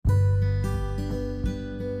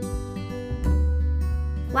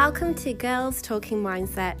Welcome to Girls Talking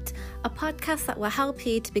Mindset, a podcast that will help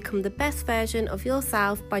you to become the best version of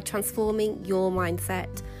yourself by transforming your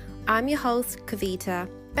mindset. I'm your host, Kavita,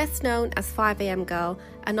 best known as 5am Girl,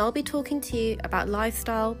 and I'll be talking to you about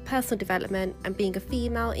lifestyle, personal development, and being a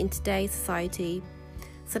female in today's society.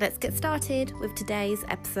 So let's get started with today's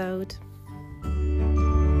episode.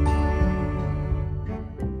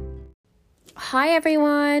 Hi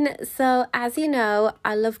everyone. So as you know,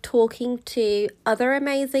 I love talking to other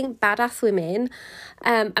amazing badass women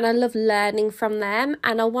and I love learning from them,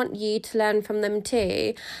 and I want you to learn from them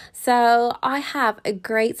too. So I have a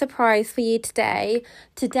great surprise for you today.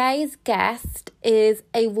 Today's guest is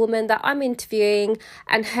a woman that I'm interviewing,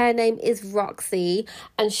 and her name is Roxy,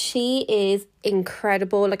 and she is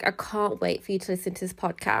incredible. Like, I can't wait for you to listen to this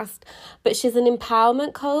podcast. But she's an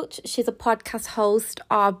empowerment coach. She's a podcast host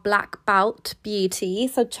of Black Belt Beauty,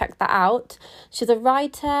 so check that out. She's a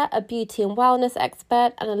writer, a beauty and wellness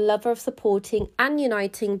expert, and a lover of supporting and uniting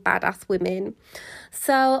badass women.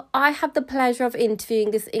 So I have the pleasure of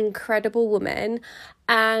interviewing this incredible woman,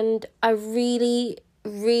 and I really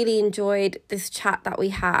enjoyed this chat that we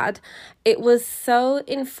had. It was so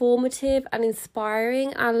informative and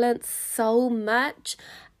inspiring. I learned so much,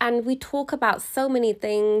 and we talk about so many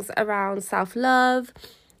things around self-love,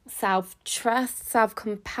 self-trust,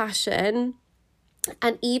 self-compassion,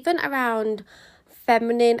 and even around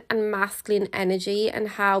feminine and masculine energy and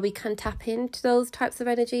how we can tap into those types of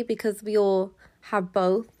energy, because we all have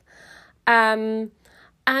both.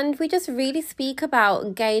 And we just really speak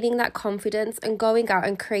about gaining that confidence and going out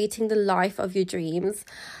and creating the life of your dreams.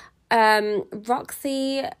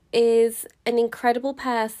 Roxy is an incredible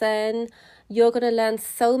person. You're going to learn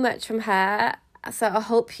so much from her. So I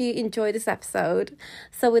hope you enjoy this episode.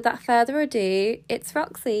 So without further ado, it's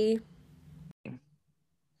Roxy.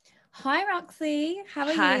 Hi, Roxy. How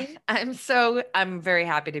are you? I'm very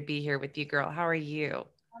happy to be here with you, girl. How are you?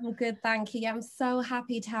 I'm good, thank you. I'm so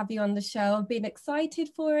happy to have you on the show. I've been excited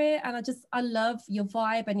for it, and I love your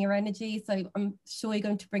vibe and your energy. So I'm sure you're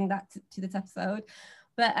going to bring that to this episode.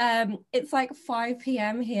 But it's like 5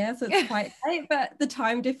 p.m. here, so it's quite late, but the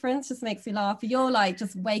time difference just makes me laugh. You're like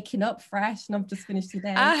just waking up fresh, and I've just finished the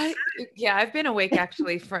day. Yeah, I've been awake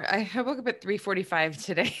actually I woke up at 3:45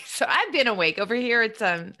 today. So I've been awake. Over here it's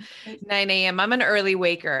 9 a.m. I'm an early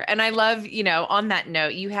waker. And I love, on that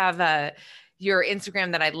note, you have your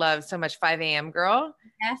Instagram that I love so much, 5am Girl.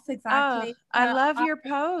 Yes, exactly. I love your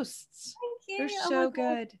posts. Thank you. They're so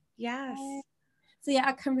good. Yes. So yeah,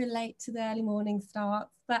 I can relate to the early morning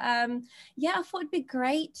starts. But yeah, I thought it'd be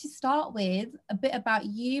great to start with a bit about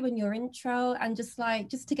you and your intro, and just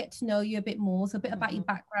to get to know you a bit more. So a bit about your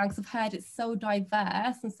background, because I've heard it's so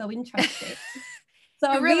diverse and so interesting.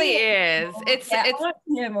 So it really is. I want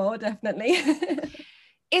to hear more, definitely.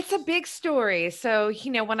 It's a big story. So,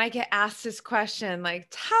 when I get asked this question, like,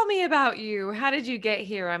 tell me about you, how did you get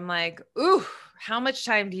here? I'm like, ooh, how much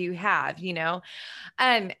time do you have?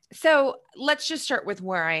 So let's just start with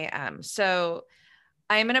where I am. So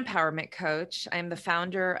I am an empowerment coach. I'm the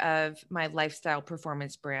founder of my lifestyle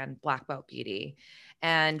performance brand, Black Belt Beauty.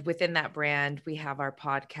 And within that brand, we have our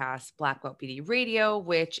podcast, Black Belt Beauty Radio,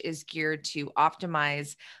 which is geared to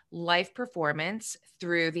optimize life performance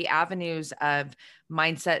through the avenues of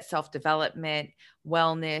mindset, self-development,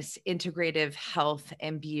 wellness, integrative health,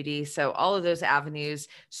 and beauty. So all of those avenues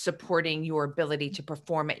supporting your ability to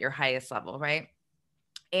perform at your highest level, right?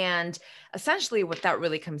 And essentially what that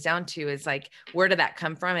really comes down to is like, where did that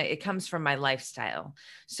come from? It comes from my lifestyle.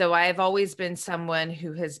 So I've always been someone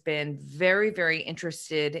who has been very, very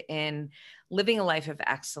interested in living a life of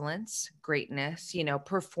excellence, greatness,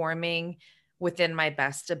 performing within my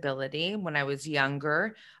best ability. When I was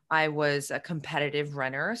younger, I was a competitive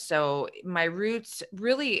runner. So my roots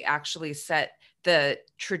really actually set the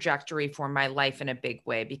trajectory for my life in a big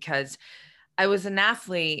way, because I was an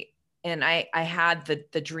athlete. And I had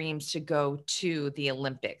the dreams to go to the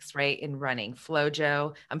Olympics, right? In running.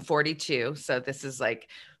 FloJo, I'm 42. So this is like,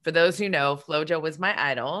 for those who know, FloJo was my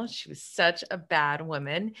idol. She was such a bad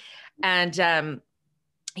woman. And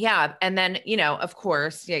yeah. And then, of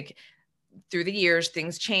course, like through the years,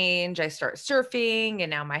 things change. I start surfing, and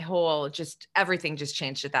now everything just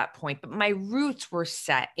changed at that point. But my roots were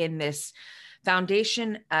set in this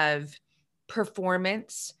foundation of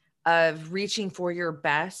performance, of reaching for your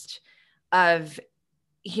best, of,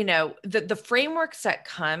 the frameworks that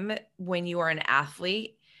come when you are an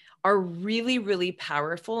athlete are really, really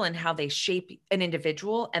powerful in how they shape an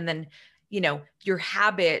individual. And then, your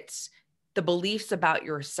habits, the beliefs about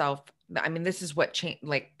yourself. I mean, this is what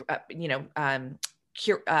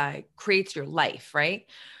creates your life, right?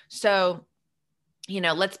 So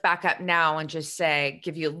let's back up now and just say,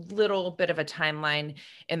 give you a little bit of a timeline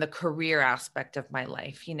in the career aspect of my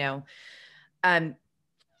life. Um,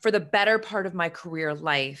 for the better part of my career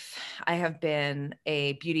life, I have been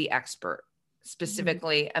a beauty expert,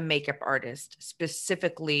 specifically a makeup artist,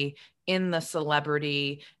 specifically in the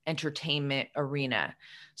celebrity entertainment arena.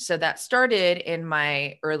 So that started in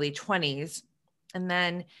my early 20s. And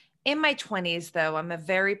then in my 20s, though, I'm a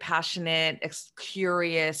very passionate,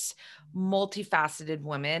 curious, multifaceted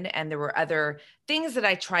woman. And there were other things that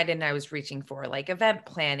I tried and I was reaching for, like event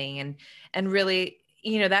planning. And really,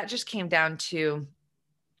 that just came down to,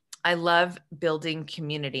 I love building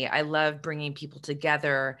community. I love bringing people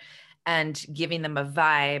together and giving them a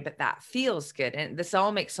vibe that feels good. And this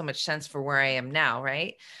all makes so much sense for where I am now,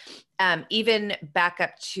 right? Even back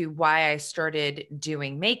up to why I started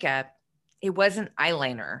doing makeup, it wasn't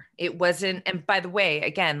eyeliner. It wasn't, and by the way,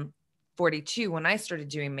 again, 42, when I started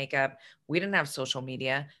doing makeup, we didn't have social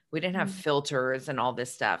media. We didn't have filters and all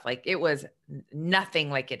this stuff. Like it was nothing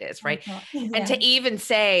like it is, right? Yeah. And to even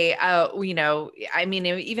say, I mean,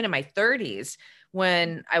 even in my 30s,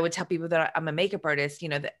 when I would tell people that I'm a makeup artist,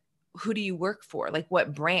 that who do you work for? Like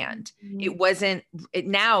what brand? It wasn't,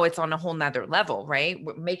 now it's on a whole nother level, right?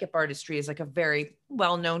 Makeup artistry is like a very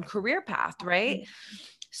well-known career path, right?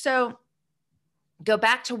 So go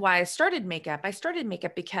back to why I started makeup. I started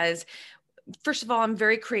makeup because, first of all, I'm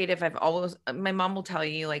very creative. My mom will tell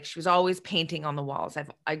you, like, she was always painting on the walls.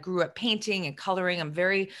 I grew up painting and coloring. I'm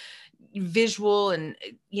very visual. And,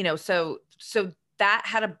 so that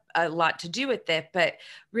had a lot to do with it. But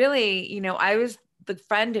really, I was the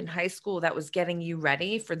friend in high school that was getting you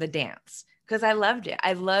ready for the dance because I loved it.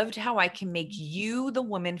 I loved how I can make you, the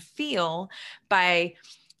woman, feel by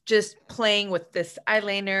just playing with this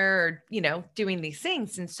eyeliner or, doing these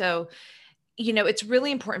things. And so, it's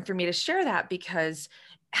really important for me to share that because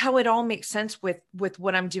how it all makes sense with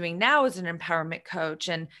what I'm doing now as an empowerment coach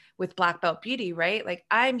and with Black Belt Beauty, right? Like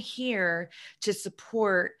I'm here to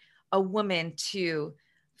support a woman to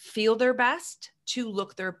feel their best, to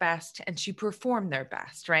look their best, and to perform their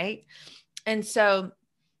best, right? And so,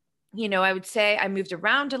 I would say I moved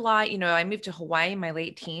around a lot. I moved to Hawaii in my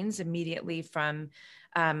late teens immediately from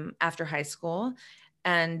after high school.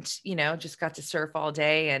 And, just got to surf all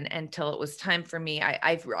day and until it was time for me.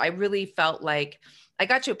 I really felt like I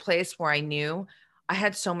got to a place where I knew I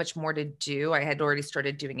had so much more to do. I had already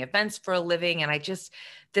started doing events for a living. And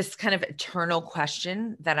this kind of eternal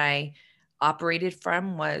question that I operated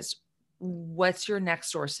from was, what's your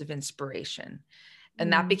next source of inspiration?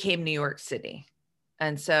 And that became New York City.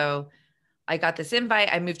 And so I got this invite.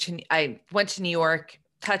 I went to New York,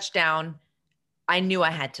 touched down. I knew I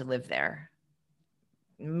had to live there.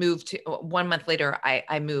 1 month later,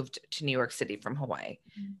 I moved to New York City from Hawaii.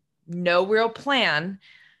 No real plan,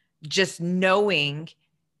 just knowing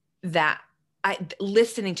that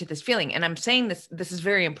listening to this feeling. And I'm saying this is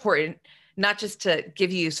very important, not just to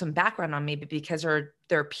give you some background on me, but because there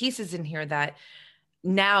are pieces in here that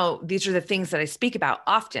now these are the things that I speak about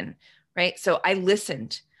often, right? So I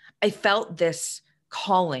listened. I felt this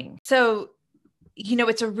calling. So,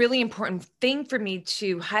 it's a really important thing for me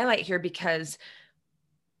to highlight here because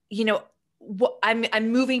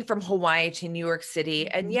I'm moving from Hawaii to New York City.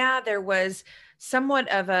 And yeah, there was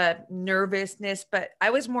somewhat of a nervousness, but I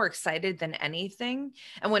was more excited than anything.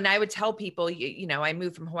 And when I would tell people, I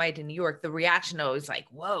moved from Hawaii to New York, the reaction was like,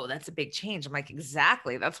 whoa, that's a big change. I'm like,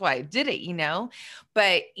 exactly. That's why I did it,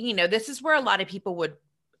 but this is where a lot of people would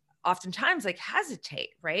oftentimes like hesitate,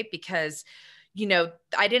 right? Because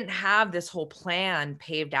I didn't have this whole plan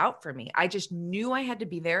paved out for me. I just knew I had to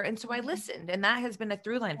be there. And so I listened. And that has been a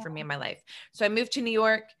through line for me in my life. So I moved to New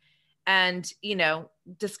York and,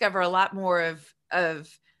 discover a lot more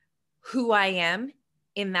of who I am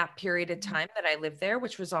in that period of time that I lived there,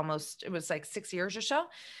 which was it was like 6 years or so.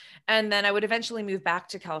 And then I would eventually move back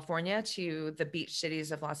to California to the beach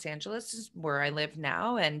cities of Los Angeles, where I live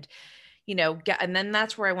now. And, and then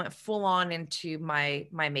that's where I went full on into my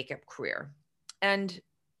makeup career. And,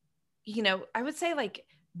 I would say like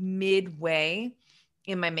midway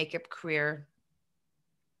in my makeup career,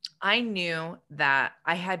 I knew that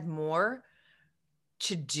I had more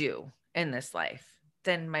to do in this life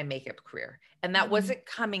than my makeup career. And that wasn't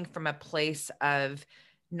coming from a place of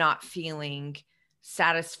not feeling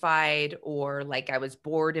satisfied or like I was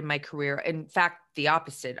bored in my career. In fact, the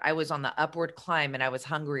opposite. I was on the upward climb and I was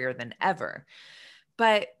hungrier than ever.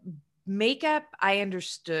 But makeup, I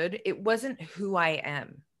understood it wasn't who I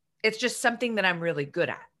am. It's just something that I'm really good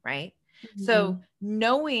at, right? So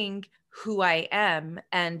knowing who I am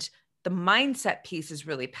and the mindset piece is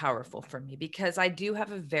really powerful for me because I do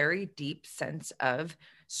have a very deep sense of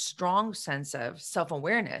strong sense of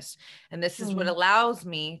self-awareness. And this is what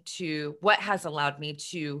Mm. what has allowed me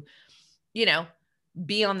to, you know,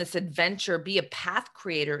 be on this adventure, be a path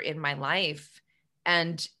creator in my life,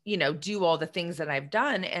 and, you know, do all the things that I've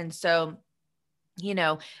done. And so, you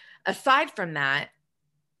know, aside from that,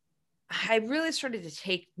 I really started to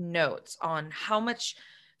take notes on how much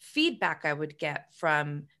feedback I would get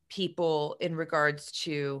from people in regards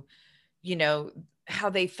to, you know, how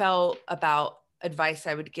they felt about advice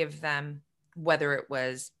I would give them, whether it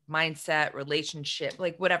was mindset, relationship,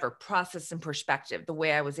 like whatever, process and perspective, the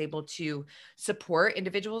way I was able to support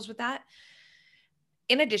individuals with that.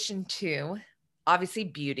 In addition to, obviously,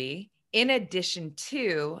 beauty, in addition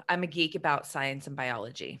to, I'm a geek about science and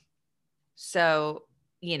biology. So,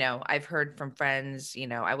 you know, I've heard from friends, you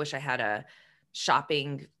know, I wish I had a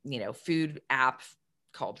shopping, you know, food app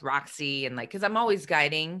called Roxy, and like, cause I'm always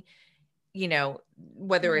guiding, you know,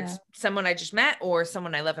 whether Yeah. it's someone I just met or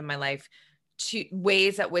someone I love in my life, to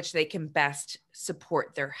ways at which they can best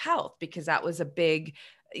support their health, because that was a big,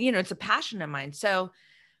 you know, it's a passion of mine. So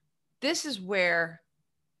this is where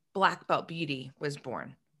Black Belt Beauty was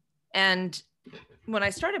born. And when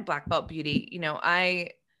I started Black Belt Beauty, you know,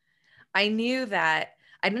 I knew that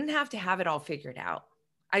I didn't have to have it all figured out.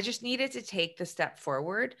 I just needed to take the step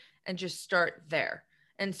forward and just start there.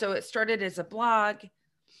 And so it started as a blog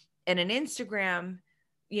and an Instagram,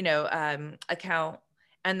 you know, account.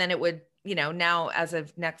 And then it would, you know, now as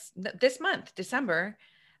of this month, December,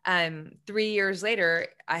 3 years later,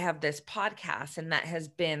 I have this podcast, and that has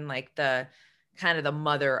been like the kind of the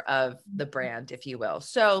mother of the brand, if you will.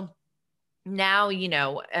 So now, you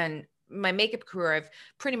know, and my makeup career, I've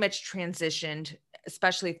pretty much transitioned,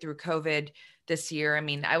 especially through COVID this year. I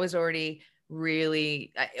mean, I was already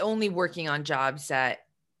really only working on jobs that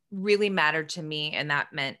really mattered to me, and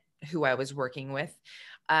that meant who I was working with.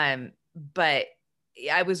 But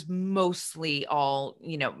I was mostly all,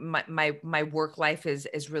 you know, my work life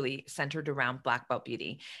is really centered around Black Belt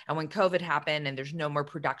Beauty. And when COVID happened and there's no more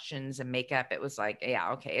productions and makeup, it was like,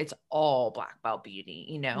 yeah, okay, it's all Black Belt Beauty,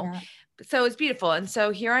 you know? Yeah. So it's beautiful. And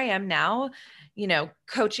so here I am now, you know,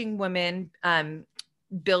 coaching women,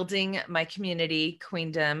 building my community,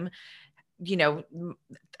 Queendom, you know,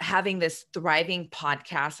 having this thriving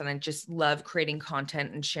podcast. And I just love creating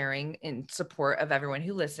content and sharing in support of everyone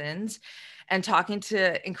who listens, and talking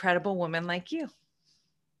to incredible women like you.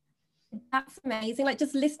 That's amazing. Like,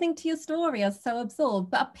 just listening to your story, I was so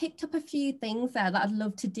absorbed, but I picked up a few things there that I'd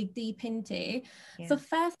love to dig deep into. Yeah. So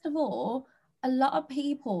first of all, a lot of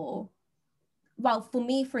people, well, for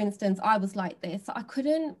me, for instance, I was like this. I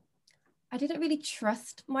didn't really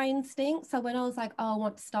trust my instincts. So when I was like, oh, I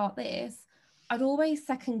want to start this, I'd always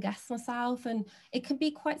second guess myself. And it can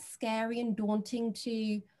be quite scary and daunting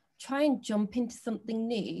to try and jump into something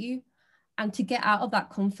new and to get out of that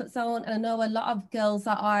comfort zone. And I know a lot of girls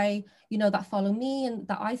that that follow me and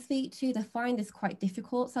that I speak to, they find this quite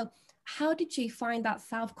difficult. So how did you find that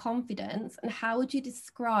self-confidence, and how would you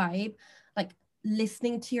describe like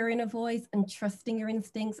listening to your inner voice and trusting your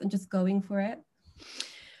instincts and just going for it?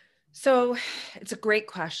 So it's a great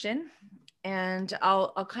question. And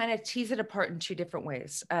I'll kind of tease it apart in two different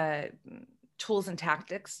ways, tools and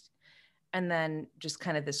tactics, and then just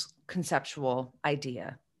kind of this conceptual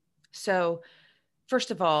idea. So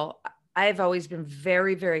first of all, I've always been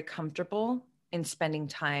very, very comfortable in spending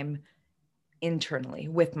time internally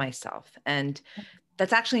with myself. And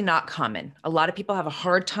that's actually not common. A lot of people have a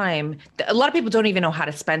hard time. A lot of people don't even know how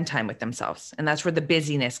to spend time with themselves. And that's where the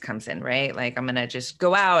busyness comes in, right? Like, I'm going to just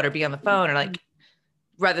go out or be on the phone, or like,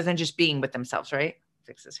 rather than just being with themselves, right?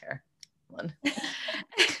 Fix this hair.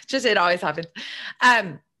 Just, it always happens.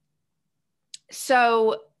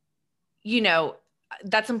 So, you know,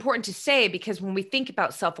 that's important to say, because when we think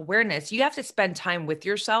about self-awareness, you have to spend time with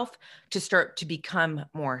yourself to start to become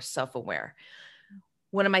more self-aware.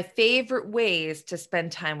 One of my favorite ways to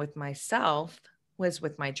spend time with myself was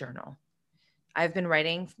with my journal. I've been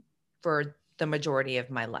writing for the majority of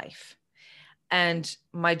my life. And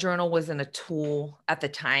my journal wasn't a tool at the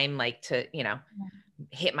time, like to, you know,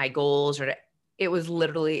 hit my goals, or it was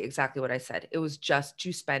literally exactly what I said. It was just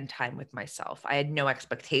to spend time with myself. I had no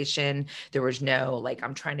expectation. There was no, like,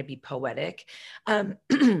 I'm trying to be poetic.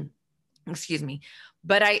 Excuse me.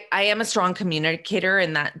 But I am a strong communicator,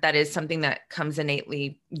 and that is something that comes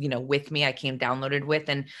innately, you know, with me. I came downloaded with.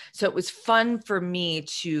 And so it was fun for me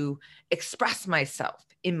to express myself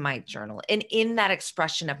in my journal. And in that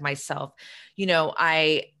expression of myself, you know,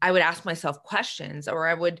 I would ask myself questions, or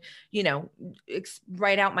I would, you know,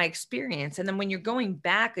 write out my experience. And then when you're going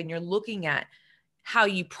back and you're looking at how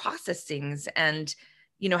you process things, and,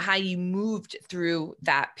 you know, how you moved through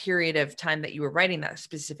that period of time that you were writing that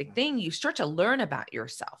specific thing, you start to learn about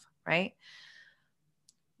yourself, right?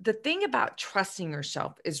 The thing about trusting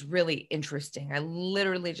yourself is really interesting. I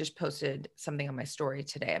literally just posted something on my story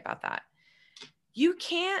today about that. You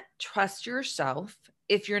can't trust yourself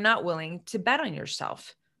if you're not willing to bet on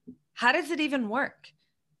yourself. How does it even work?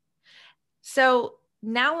 So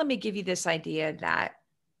now let me give you this idea that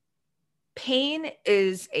pain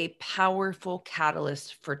is a powerful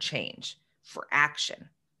catalyst for change, for action.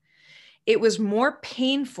 It was more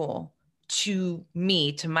painful to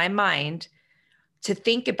me, to my mind, to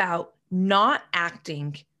think about not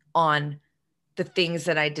acting on the things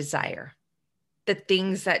that I desire, the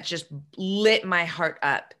things that just lit my heart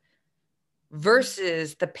up,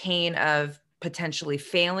 versus the pain of potentially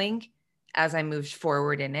failing as I moved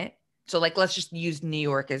forward in it. So, like, let's just use New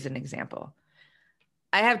York as an example.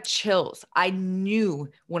 I have chills. I knew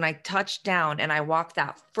when I touched down and I walked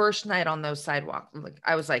that first night on those sidewalks,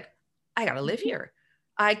 I was like, I got to live here.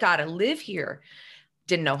 I got to live here.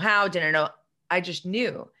 Didn't know how, didn't know. I just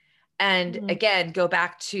knew. And again, go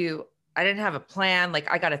back to, I didn't have a plan.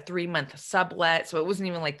 Like, I got a 3-month sublet. So it wasn't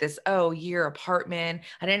even like this, year apartment.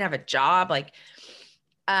 I didn't have a job. Like,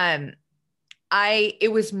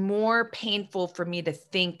 it was more painful for me to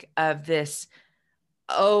think of this,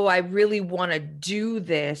 I really want to do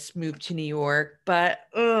this, move to New York, but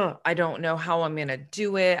I don't know how I'm going to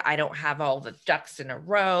do it. I don't have all the ducks in a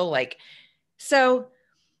row. Like, so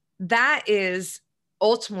that is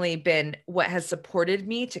ultimately been what has supported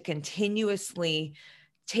me to continuously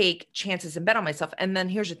take chances and bet on myself. And then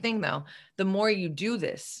here's the thing though, the more you do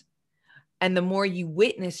this and the more you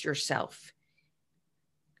witness yourself,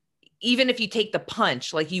 even if you take the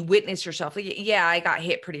punch, like you witness yourself, like, yeah, I got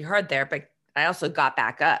hit pretty hard there, but I also got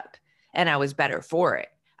back up and I was better for it.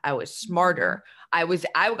 I was smarter. I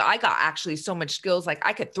got actually so much skills, like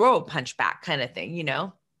I could throw a punch back kind of thing, you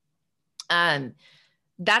know?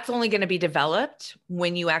 That's only going to be developed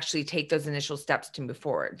when you actually take those initial steps to move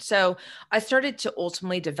forward. So I started to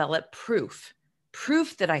ultimately develop proof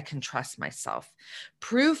that I can trust myself,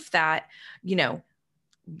 proof that, you know,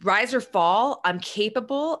 rise or fall, I'm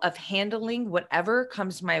capable of handling whatever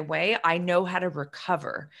comes my way. I know how to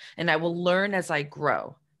recover and I will learn as I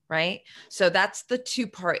grow. Right. So that's the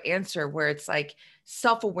 2-part answer, where it's like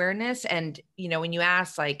self-awareness. And, you know, when you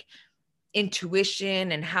ask like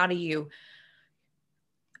intuition and how do you,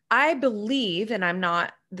 I believe,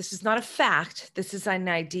 and this is not a fact, this is an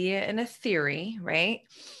idea and a theory, right?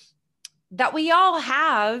 That we all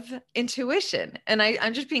have intuition. And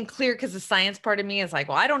I'm just being clear because the science part of me is like,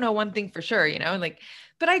 well, I don't know one thing for sure, you know, like,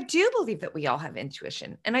 but I do believe that we all have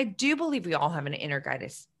intuition. And I do believe we all have an inner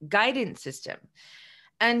guidance system.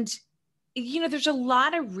 And, you know, there's a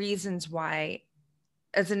lot of reasons why,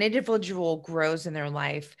 as an individual grows in their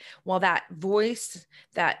life, while that voice,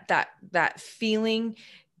 that feeling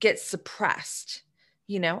gets suppressed,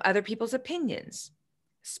 you know, other people's opinions,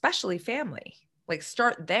 especially family, like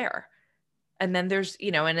start there. And then there's,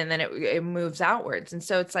 you know, and then it moves outwards. And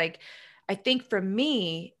so it's like, I think for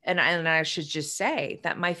me, and I should just say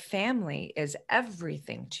that my family is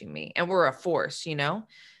everything to me, and we're a force, you know,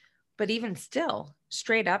 but even still,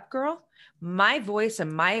 straight up, girl, my voice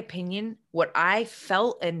and my opinion, what I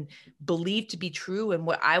felt and believed to be true and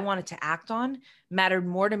what I wanted to act on mattered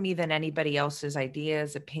more to me than anybody else's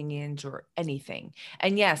ideas, opinions, or anything.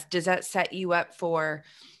 And yes, does that set you up for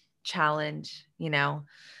challenge, you know?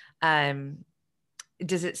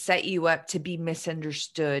 Does it set you up to be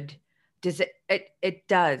misunderstood? Does it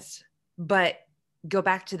does, but go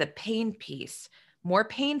back to the pain piece, more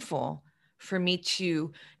painful for me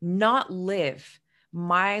to not live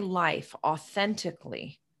my life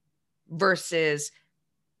authentically versus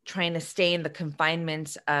trying to stay in the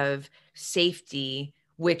confinements of safety,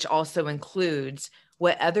 which also includes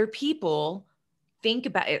what other people think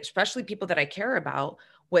about it, especially people that I care about,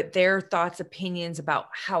 what their thoughts, opinions about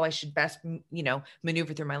how I should best, you know,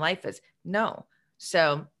 maneuver through my life is. No.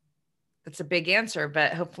 So that's a big answer,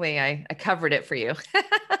 but hopefully I covered it for you.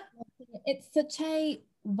 It's such a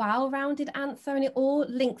well-rounded answer, and it all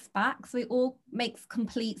links back, so it all makes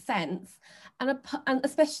complete sense. And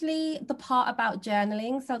especially the part about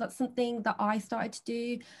journaling. So that's something that I started to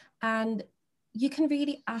do, and you can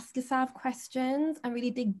really ask yourself questions and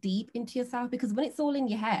really dig deep into yourself, because when it's all in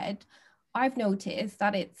your head, I've noticed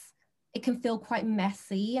that it can feel quite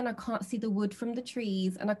messy, and I can't see the wood from the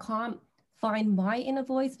trees, and I can't find my inner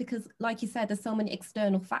voice, because like you said, there's so many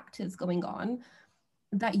external factors going on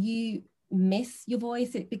that you miss your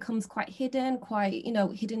voice. It becomes quite hidden, quite, you know,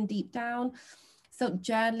 hidden deep down. So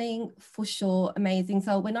journaling for sure, amazing.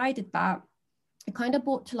 So when I did that, it kind of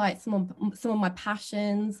brought to light some of my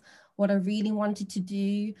passions, what I really wanted to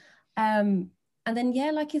do. And then, yeah,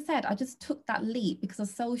 like you said, I just took that leap because I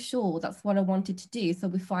was so sure that's what I wanted to do. So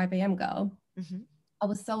with 5am Girl, I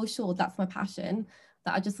was so sure that's my passion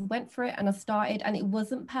that I just went for it and I started. And it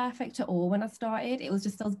wasn't perfect at all when I started. It was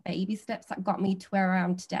just those baby steps that got me to where I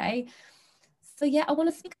am today. So, yeah, I want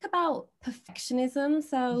to speak about perfectionism.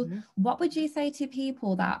 So, what would you say to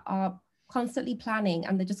people that are constantly planning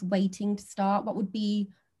and they're just waiting to start? What would be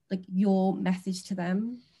like your message to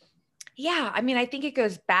them? Yeah, I mean, I think it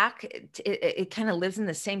goes back, it kind of lives in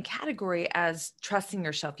the same category as trusting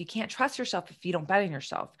yourself. You can't trust yourself if you don't bet on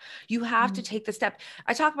yourself. You have to take the step.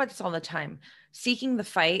 I talk about this all the time. Seeking the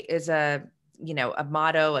fight is a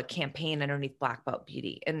motto, a campaign underneath Black Belt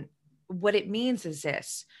Beauty. And what it means is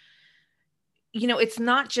this, it's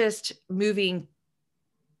not just moving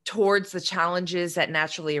towards the challenges that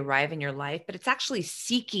naturally arrive in your life, but it's actually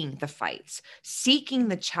seeking the fights, seeking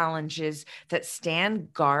the challenges that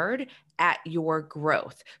stand guard at your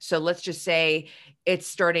growth. So let's just say it's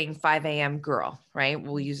starting 5 a.m. Girl, right?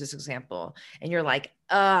 We'll use this example. And you're like,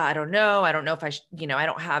 I don't know. I don't know if I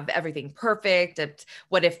don't have everything perfect.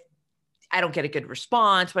 What if I don't get a good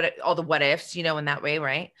response, all the what ifs, in that way,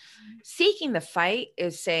 right? Seeking the fight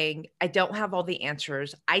is saying, I don't have all the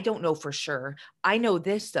answers. I don't know for sure. I know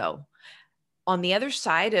this though. On the other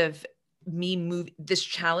side of this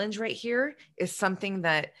challenge right here is something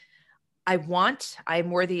that I'm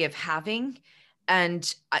worthy of having.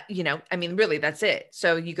 And, really, that's it.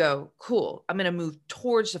 So you go, cool, I'm going to move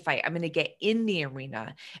towards the fight. I'm going to get in the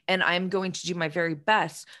arena and I'm going to do my very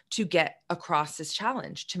best to get across this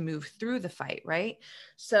challenge, to move through the fight. Right.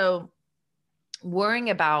 So worrying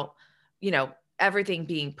about, everything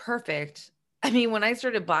being perfect. I mean, when I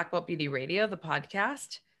started Black Belt Beauty Radio, the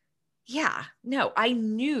podcast, yeah, no, I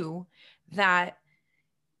knew that,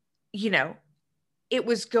 it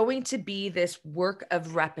was going to be this work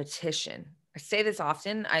of repetition. I say this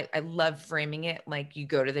often. I love framing it like you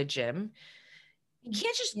go to the gym. You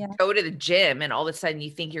can't just go to the gym and all of a sudden you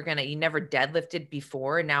think you never deadlifted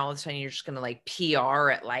before. And now all of a sudden you're just going to like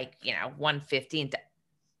PR at 150 and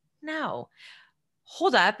no,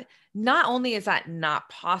 hold up. Not only is that not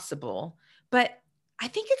possible, but I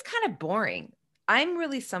think it's kind of boring. I'm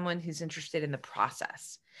really someone who's interested in the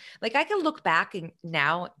process. Like I can look back in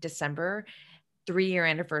now December 3-year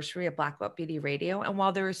anniversary of Black Belt Beauty Radio. And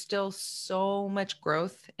while there is still so much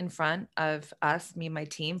growth in front of us, me and my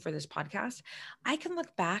team for this podcast, I can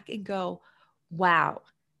look back and go, wow,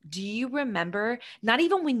 do you remember not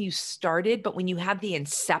even when you started, but when you had the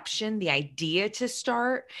inception, the idea to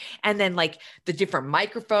start, and then like the different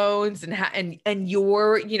microphones and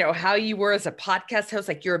your, how you were as a podcast host,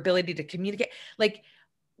 like your ability to communicate, like,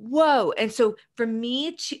 whoa. And so for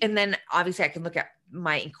me and then obviously I can look at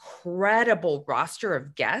my incredible roster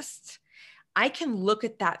of guests. I can look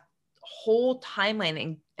at that whole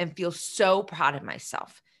timeline and feel so proud of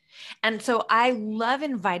myself. And so I love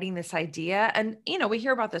inviting this idea. And, we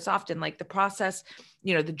hear about this often, like the process,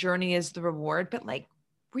 the journey is the reward, but like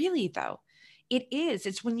really though,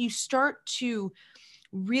 it's when you start to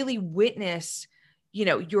really witness,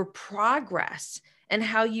 your progress and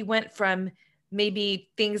how you went from maybe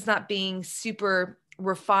things not being super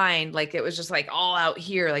refined, like it was just like all out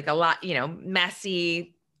here, like a lot,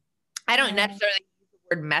 messy. I don't necessarily use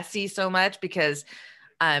the word messy so much because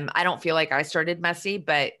I don't feel like I started messy,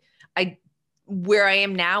 but where I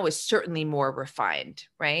am now is certainly more refined,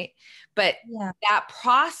 right? But that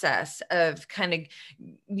process of kind of,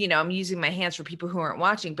 I'm using my hands for people who aren't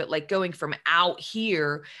watching, but like going from out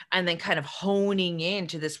here and then kind of honing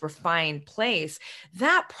into this refined place,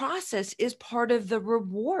 that process is part of the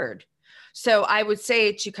reward. So I would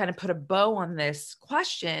say, to kind of put a bow on this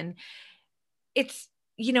question, it's,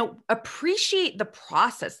 appreciate the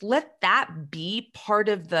process. Let that be part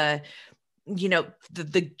of the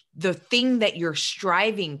thing that you're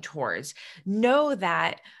striving towards. Know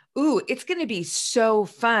that, it's going to be so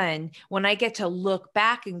fun when I get to look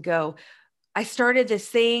back and go, I started this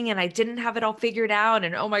thing and I didn't have it all figured out.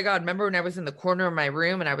 And oh my God, remember when I was in the corner of my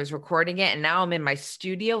room and I was recording it and now I'm in my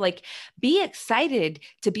studio? Like, be excited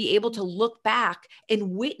to be able to look back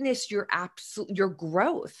and witness your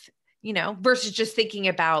growth, versus just thinking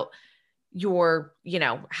about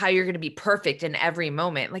how you're going to be perfect in every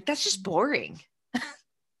moment. Like, that's just boring.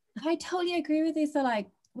 I totally agree with you. So like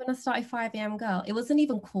when I started 5am Girl, it wasn't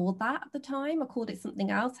even called that at the time. I called it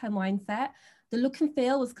something else, Her Mindset. The look and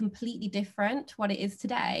feel was completely different to what it is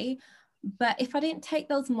today. But if I didn't take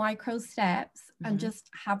those micro steps and just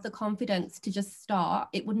have the confidence to just start,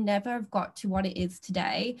 it would never have got to what it is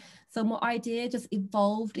today. So my idea just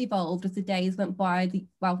evolved as the days went by.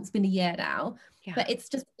 Well, it's been a year now, but it's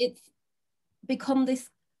become this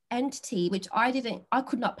entity which I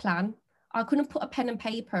could not plan. I couldn't put a pen and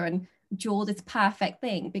paper and draw this perfect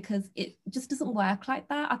thing, because it just doesn't work like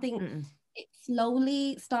that. I think it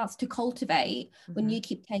slowly starts to cultivate when you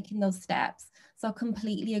keep taking those steps. So I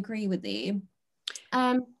completely agree with you.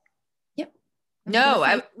 Yep.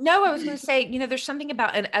 I was going to say, you know, there's something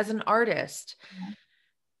about it as an artist.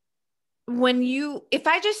 If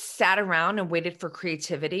I just sat around and waited for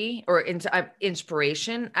creativity or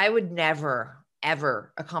inspiration, I would never,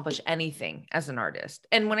 ever accomplish anything as an artist.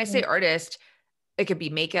 And when I say artist, it could be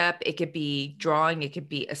makeup, it could be drawing, it could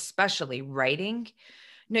be especially writing.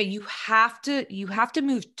 No, you have to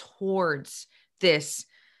move towards this,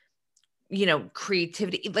 you know,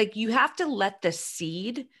 creativity. Like, you have to let the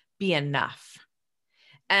seed be enough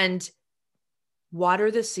and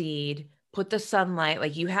water the seed, put the sunlight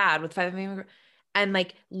like you had with 5 and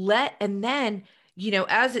like and then, you know,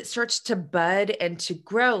 as it starts to bud and to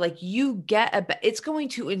grow, like it's going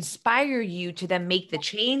to inspire you to then make the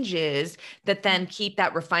changes that then keep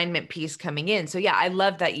that refinement piece coming in. So yeah, I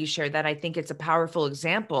love that you shared that. I think it's a powerful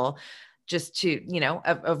example just to, you know,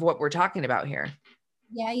 of what we're talking about here.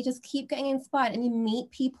 Yeah, you just keep getting inspired and you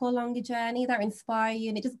meet people along your journey that inspire you,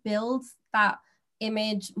 and it just builds that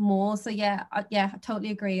image more. So yeah, I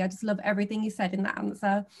totally agree. I just love everything you said in that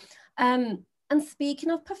answer. And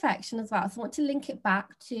speaking of perfection as well, so I want to link it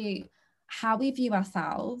back to how we view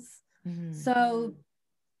ourselves. So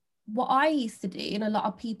what I used to do, and a lot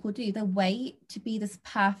of people do, they wait to be this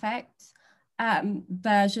perfect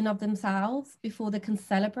version of themselves before they can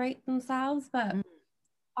celebrate themselves. But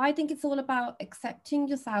I think it's all about accepting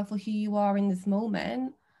yourself for who you are in this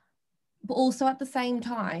moment, but also at the same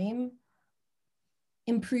time,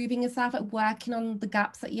 improving yourself, like working on the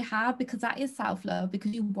gaps that you have, because that is self-love,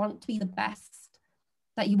 because you want to be the best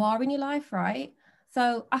that you are in your life, right?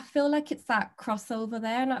 So I feel like it's that crossover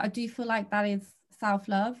there, and I do feel like that is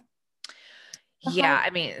self-love. Yeah, I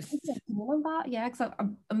mean, yeah, because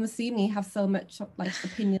I'm assuming you have so much like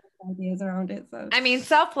opinions and ideas around it. So I mean,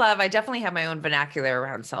 self-love, I definitely have my own vernacular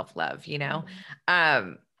around self-love, you know.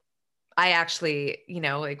 I actually, you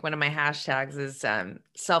know, like one of my hashtags is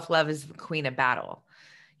self-love is the queen of battle.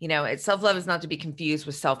 You know, self-love is not to be confused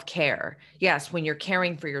with self-care. Yes, when you're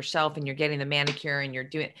caring for yourself and you're getting the manicure and you're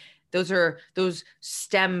doing, those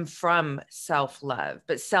stem from self-love.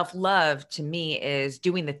 But self-love to me is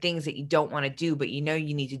doing the things that you don't want to do, but you know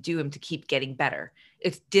you need to do them to keep getting better.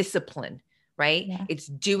 It's discipline, right? Yeah.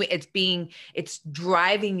 It's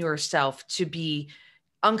driving yourself to be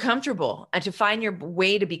uncomfortable and to find your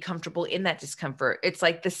way to be comfortable in that discomfort. It's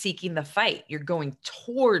like the seeking the fight. You're going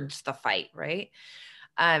towards the fight, right?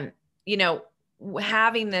 You know,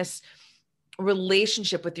 having this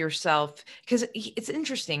relationship with yourself, because it's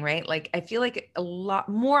interesting, right? Like, I feel like a lot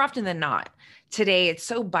more often than not today, it's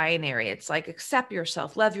so binary. It's like, accept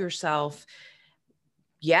yourself, love yourself.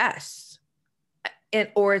 Yes.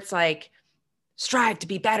 Or it's like, strive to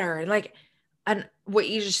be better. And what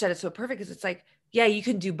you just said is so perfect, because it's like, yeah, you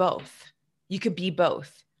can do both. You could be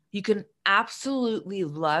both. You can absolutely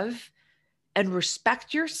love and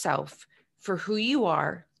respect yourself for who you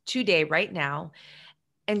are today, right now,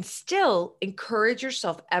 and still encourage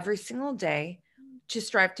yourself every single day to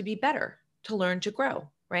strive to be better, to learn, to grow,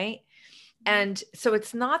 right? And so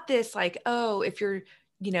it's not this like, oh, if you're,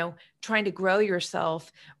 you know, trying to grow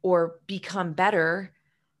yourself or become better,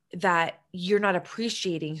 that you're not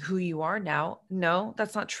appreciating who you are now. No,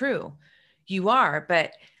 that's not true. You are,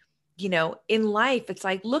 but you know, in life, it's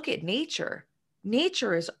like, look at nature.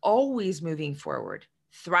 Nature is always moving forward,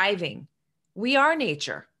 thriving. We are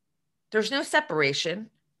nature. There's no separation.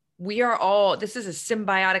 This is a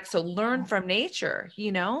symbiotic. So learn from nature,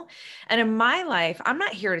 you know? And in my life, I'm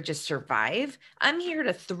not here to just survive. I'm here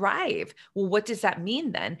to thrive. Well, what does that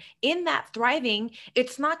mean then? In that thriving,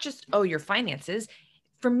 it's not just, oh, your finances.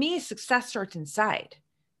 For me, success starts inside.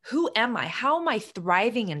 Who am I? How am I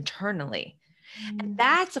thriving internally? And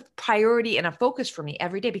that's a priority and a focus for me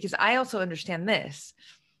every day, because I also understand this.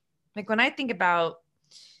 Like, when I think about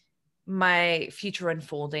my future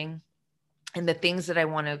unfolding and the things that I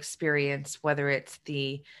want to experience, whether it's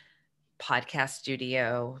the podcast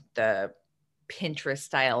studio, the Pinterest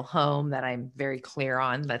style home that I'm very clear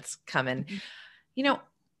on that's coming, you know,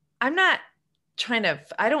 I'm not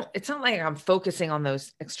it's not like I'm focusing on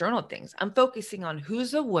those external things. I'm focusing on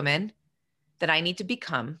who's the woman that I need to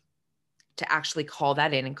become to actually call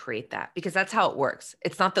that in and create that, because that's how it works.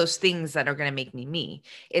 It's not those things that are going to make me me.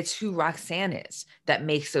 It's who Roxanne is that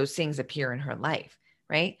makes those things appear in her life,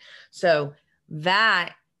 right? So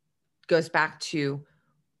that goes back to,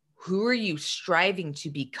 who are you striving to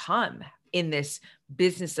become in this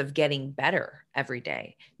business of getting better every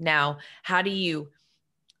day? Now, how do you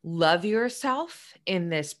love yourself in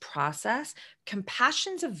this process?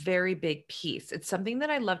 Compassion's a very big piece. It's something that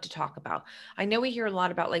I love to talk about. I know we hear a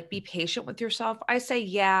lot about like, be patient with yourself. I say,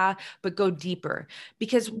 yeah, but go deeper,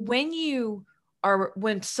 because when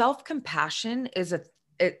self-compassion is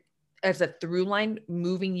as a through line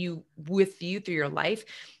moving you with you through your life,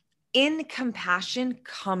 in compassion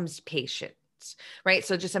comes patience, right?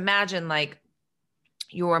 So just imagine like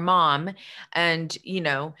your mom and,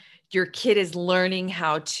 your kid is learning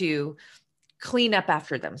how to clean up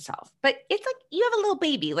after themselves. But it's like, you have a little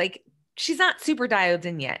baby, like she's not super dialed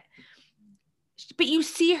in yet, but you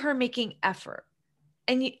see her making effort,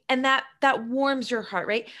 and that warms your heart,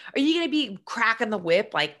 right? Are you going to be cracking the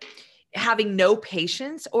whip, like having no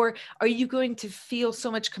patience, or are you going to feel so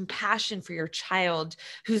much compassion for your child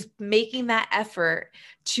who's making that effort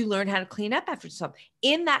to learn how to clean up after themselves?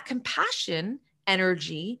 In that compassion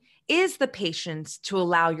energy is the patience to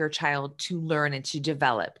allow your child to learn and to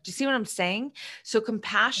develop. Do you see what I'm saying? So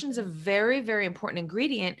compassion is a very, very important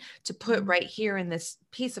ingredient to put right here in this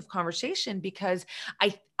piece of conversation, because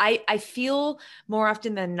I feel more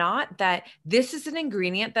often than not that this is an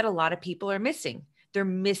ingredient that a lot of people are missing. They're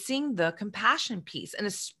missing the compassion piece, and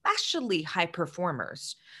especially high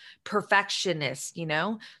performers, perfectionists,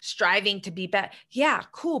 striving to be better. Yeah,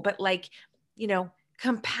 cool. But like,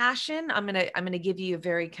 compassion, I'm going to give you a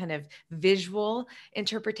very kind of visual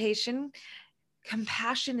interpretation.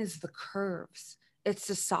 Compassion is the curves. It's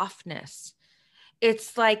the softness.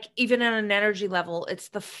 It's like, even on an energy level, it's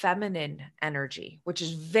the feminine energy, which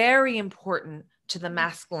is very important to the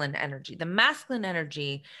masculine energy. The masculine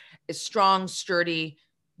energy is strong, sturdy,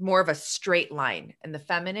 more of a straight line. And the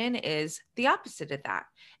feminine is the opposite of that.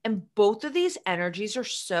 And both of these energies are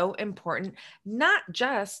so important, not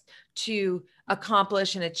just to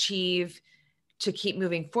accomplish and achieve, to keep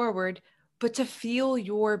moving forward, but to feel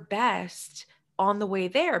your best on the way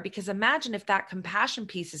there. Because imagine if that compassion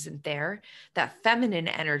piece isn't there, that feminine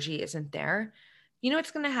energy isn't there, you know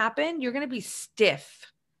what's going to happen? You're going to be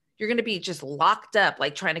stiff. You're going to be just locked up,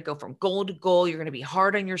 like trying to go from goal to goal. You're going to be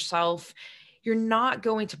hard on yourself. You're not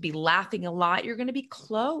going to be laughing a lot. You're going to be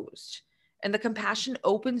closed. And the compassion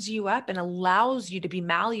opens you up and allows you to be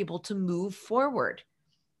malleable to move forward.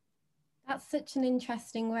 That's such an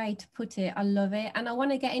interesting way to put it. I love it. And I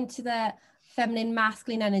want to get into the feminine,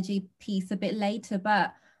 masculine energy piece a bit later.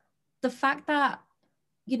 But the fact that,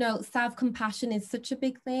 self-compassion is such a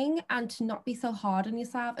big thing, and to not be so hard on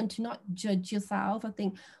yourself and to not judge yourself. I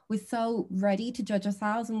think we're so ready to judge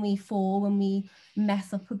ourselves when we fall, when we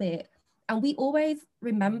mess up a bit. And we always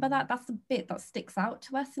remember that. That's the bit that sticks out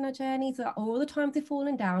to us in our journeys. So all the times we've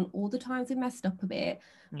fallen down, all the times we've messed up a bit,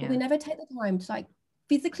 but we never take the time to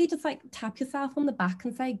physically just tap yourself on the back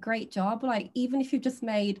and say, great job. Like, even if you've just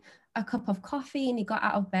made a cup of coffee and you got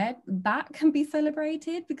out of bed, that can be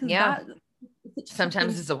celebrated, because that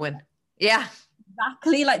sometimes is a win. Yeah,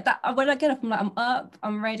 exactly. Like that, when I get up, I'm like, I'm up,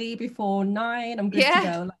 I'm ready before 9, I'm good to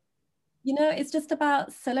go. It's just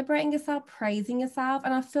about celebrating yourself, praising yourself.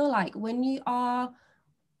 And I feel like when you are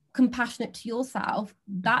compassionate to yourself,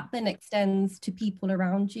 that then extends to people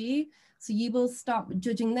around you. So you will stop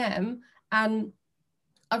judging them. And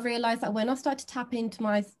I've realized that when I start to tap into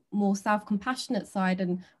my more self-compassionate side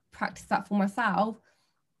and practice that for myself,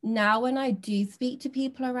 now when I do speak to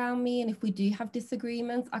people around me, and if we do have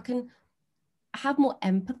disagreements, I can have more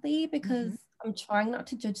empathy, because I'm trying not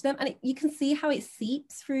to judge them. And you can see how it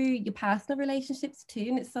seeps through your personal relationships too.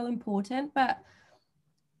 And it's so important. But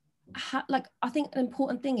I think an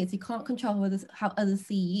important thing is, you can't control how others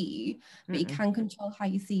see you, but you can control how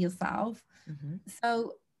you see yourself.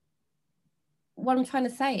 So what I'm trying to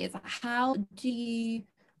say is, how do you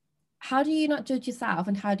not judge yourself,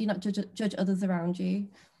 and how do you not judge others around you?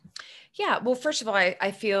 Yeah. Well, first of all,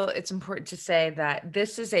 I feel it's important to say that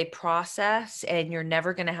this is a process, and you're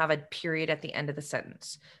never going to have a period at the end of the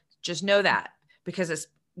sentence. Just know that, because it's,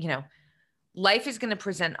 life is going to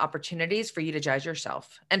present opportunities for you to judge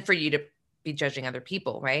yourself and for you to be judging other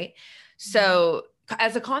people. Right. So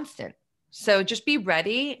as a constant, so just be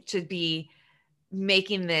ready to be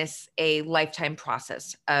making this a lifetime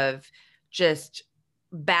process of just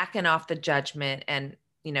backing off the judgment. And,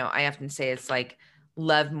 I often say it's like,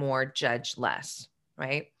 love more, judge less.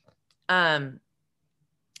 Right. I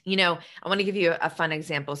want to give you a fun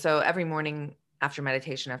example. So every morning after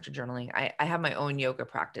meditation, after journaling, I have my own yoga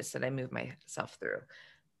practice that I move myself through.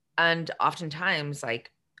 And oftentimes,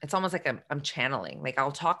 like, it's almost like I'm channeling, like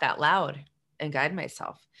I'll talk out loud and guide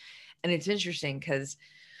myself. And it's interesting because,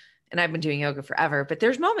 and I've been doing yoga forever, but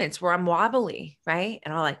there's moments where I'm wobbly, right?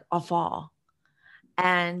 And I'll fall.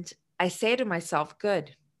 And I say to myself,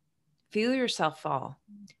 good, feel yourself fall,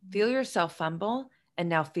 feel yourself fumble, and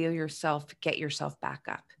now feel yourself get yourself back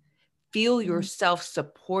up. Feel yourself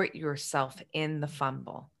support yourself in the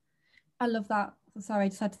fumble. I love that. Sorry, I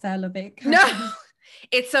just had to say I love it. No,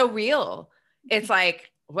 it's so real. It's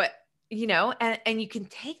like, what, you know, and you can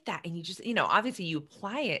take that and you just, you know, obviously you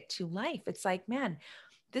apply it to life. It's like, man,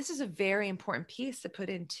 this is a very important piece to put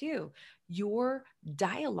into your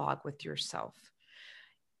dialogue with yourself.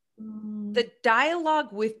 The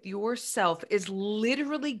dialogue with yourself is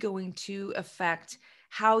literally going to affect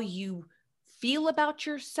how you feel about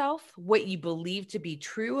yourself, what you believe to be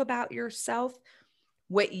true about yourself,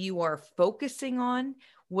 what you are focusing on,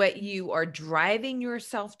 what you are driving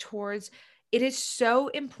yourself towards. It is so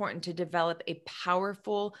important to develop a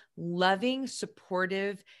powerful, loving,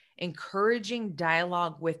 supportive, encouraging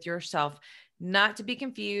dialogue with yourself, not to be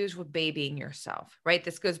confused with babying yourself, right?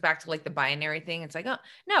 This goes back to like the binary thing. It's like, oh,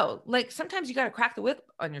 no, like sometimes you got to crack the whip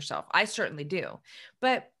on yourself. I certainly do.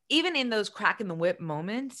 But even in those crack in the whip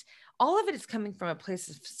moments, all of it is coming from a place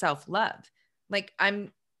of self-love. Like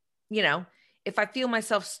I'm, you know, if I feel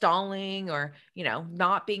myself stalling or, you know,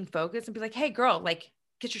 not being focused and be like, hey girl, like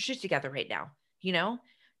get your shit together right now. You know,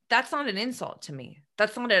 that's not an insult to me.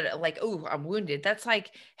 That's not a like, oh, I'm wounded. That's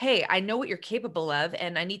like, hey, I know what you're capable of.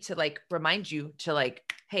 And I need to like remind you to like,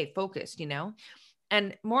 hey, focus, you know?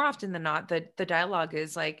 And more often than not, the dialogue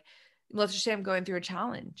is like, let's just say I'm going through a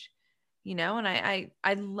challenge, you know? And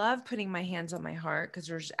I love putting my hands on my heart because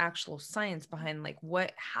there's actual science behind like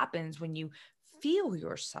what happens when you feel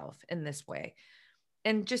yourself in this way,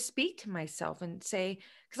 and just speak to myself and say,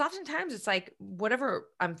 because oftentimes it's like whatever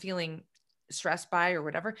I'm feeling stressed by or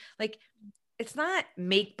whatever, like it's not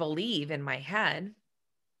make believe in my head.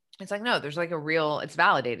 It's like, no, there's like a real, it's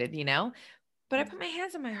validated, you know, but I put my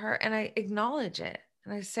hands on my heart and I acknowledge it.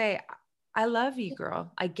 And I say, I love you,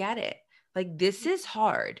 girl. I get it. Like, this is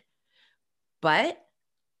hard, but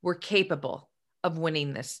we're capable of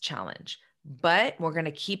winning this challenge, but we're going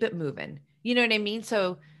to keep it moving. You know what I mean?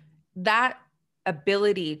 So that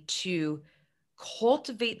ability to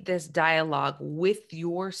cultivate this dialogue with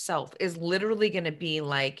yourself is literally going to be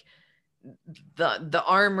like the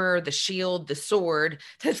armor, the shield, the sword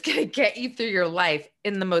that's going to get you through your life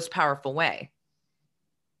in the most powerful way.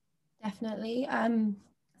 Definitely.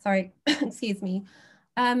 Sorry, excuse me.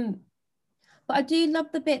 But I do love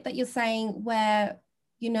the bit that you're saying where,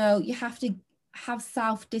 you know, you have to have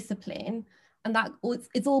self-discipline, and that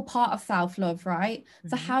it's all part of self-love, right? Mm-hmm.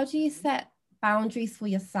 So how do you set boundaries for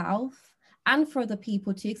yourself and for other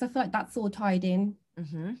people too? Because I feel like that's all tied in.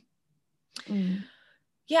 Mm-hmm.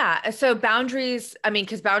 Yeah. So boundaries, I mean,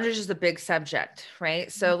 because boundaries is a big subject,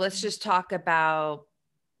 right? So let's just talk about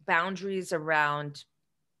boundaries around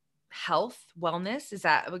health, wellness. Is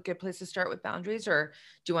that a good place to start with boundaries, or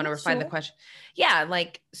do you want to refine the question? Yeah.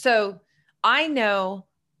 Like, so I know,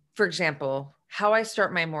 for example, how I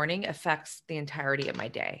start my morning affects the entirety of my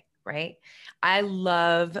day, right? I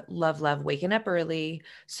love waking up early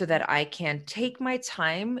so that I can take my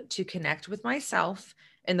time to connect with myself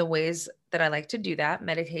in the ways that I like to do that: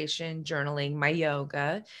 meditation, journaling, my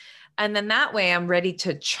yoga. And then that way I'm ready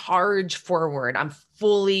to charge forward. I'm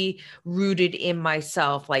fully rooted in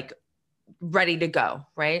myself, like ready to go,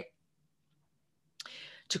 right?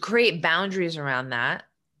 To create boundaries around that,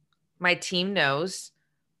 my team knows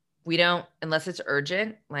we don't, unless it's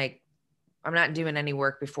urgent, like I'm not doing any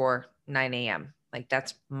work before 9 a.m. Like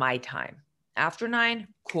that's my time. After 9,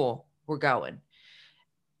 cool, we're going.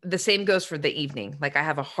 The same goes for the evening. Like I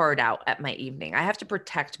have a hard out at my evening. I have to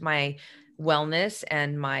protect my wellness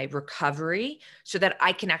and my recovery so that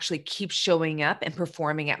I can actually keep showing up and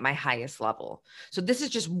performing at my highest level. So this is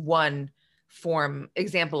just one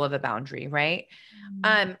example of a boundary, right?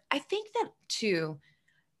 I think that too,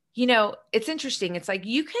 you know, it's interesting. It's like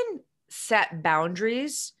you can set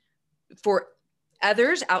boundaries for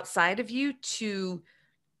others outside of you to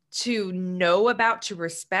know about, to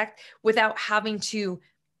respect, without having to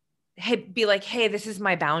be like, hey, this is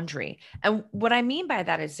my boundary. And what I mean by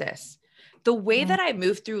that is this: the way that I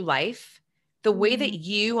move through life, the way that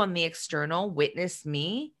you on the external witness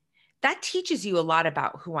me, that teaches you a lot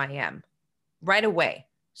about who I am right away.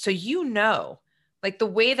 So, you know, like the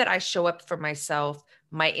way that I show up for myself,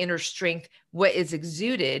 my inner strength, what is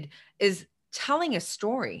exuded is telling a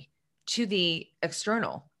story to the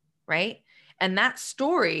external, right? And that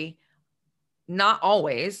story Not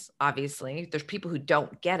always, obviously. There's people who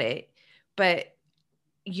don't get it, but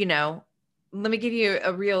you know, let me give you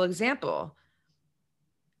a real example.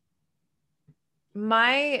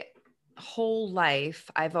 My whole life,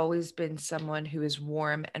 I've always been someone who is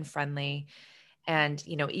warm and friendly. And,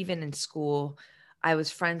 you know, even in school, I was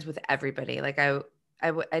friends with everybody. Like I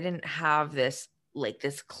didn't have this, like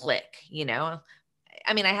this clique, you know?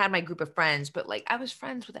 I mean, I had my group of friends, but like I was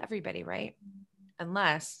friends with everybody, right?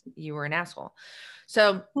 Unless you were an asshole.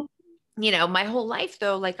 So, you know, my whole life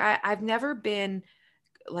though, like I've never been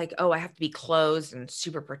like, oh, I have to be closed and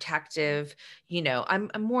super protective. You know,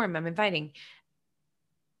 I'm warm, I'm inviting.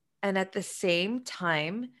 And at the same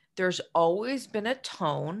time, there's always been a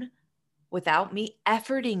tone without me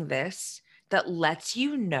efforting this that lets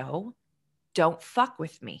you know, don't fuck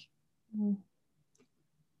with me. Mm.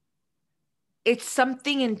 It's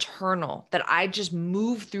something internal that I just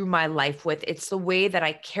move through my life with. It's the way that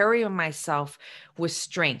I carry myself with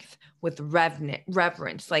strength, with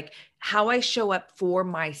reverence. Like how I show up for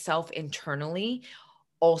myself internally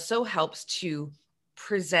also helps to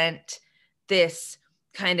present this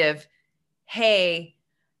kind of, hey,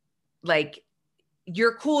 like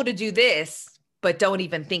you're cool to do this, but don't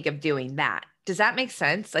even think of doing that. Does that make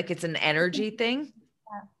sense? Like it's an energy thing.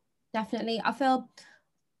 Yeah, definitely. I feel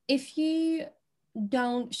if you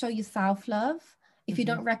don't show yourself love, if you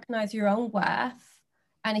don't recognize your own worth,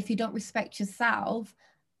 and if you don't respect yourself,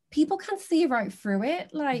 people can see right through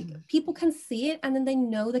it. Like people can see it, and then they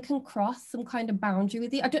know they can cross some kind of boundary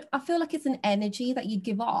with you. I feel like it's an energy that you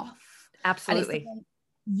give off. Absolutely.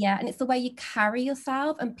 And it's the way you carry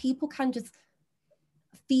yourself, and people can just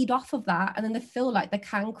feed off of that, and then they feel like they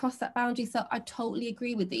can cross that boundary. So I totally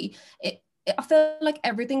agree with you. I feel like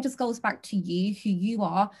everything just goes back to you, who you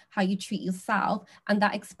are, how you treat yourself, and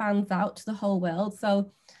that expands out to the whole world.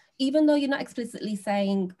 So even though you're not explicitly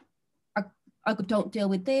saying, I don't deal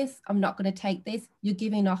with this, I'm not going to take this, you're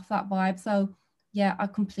giving off that vibe. So yeah, I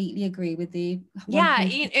completely agree with you. 100%. Yeah.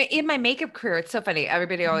 In my makeup career, it's so funny.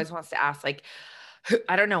 Everybody always wants to ask, like,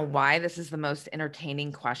 I don't know why this is the most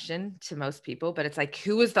entertaining question to most people, but it's like,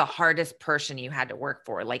 who was the hardest person you had to work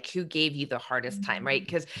for? Like, who gave you the hardest time, right?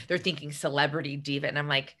 Because they're thinking celebrity diva. And I'm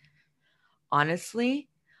like, honestly,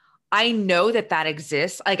 I know that that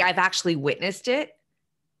exists. Like, I've actually witnessed it,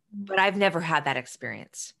 but I've never had that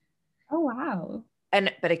experience. Oh, wow.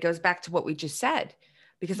 But it goes back to what we just said,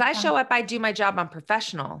 because I show up, I do my job, I'm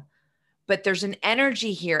professional, but there's an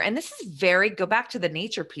energy here. And this is go back to the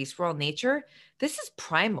nature piece, world nature. This is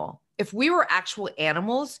primal. If we were actual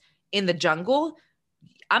animals in the jungle,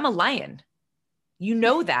 I'm a lion. You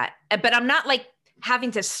know that, but I'm not like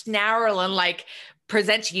having to snarl and like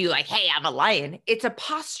present to you like, hey, I'm a lion. It's a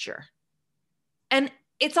posture. And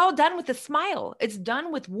it's all done with a smile. It's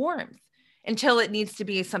done with warmth until it needs to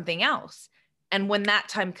be something else. And when that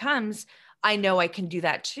time comes, I know I can do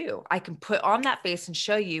that too. I can put on that face and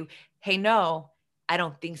show you, hey, no, I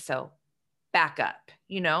don't think so. Back up,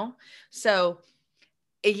 you know? So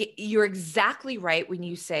you're exactly right when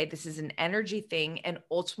you say this is an energy thing. And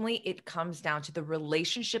ultimately it comes down to the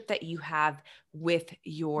relationship that you have with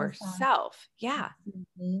yourself. Yeah.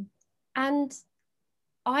 Absolutely. And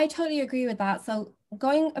I totally agree with that. So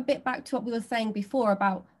going a bit back to what we were saying before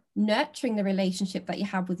about nurturing the relationship that you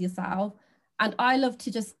have with yourself. And I love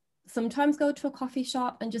to just sometimes go to a coffee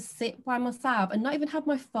shop and just sit by myself and not even have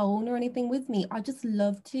my phone or anything with me. I just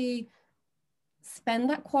love to spend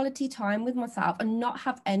that quality time with myself and not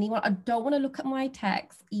have anyone. I don't want to look at my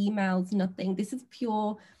texts, emails, nothing. This is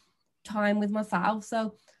pure time with myself.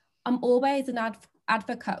 So I'm always an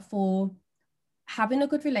advocate for having a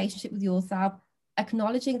good relationship with yourself,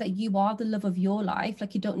 acknowledging that you are the love of your life,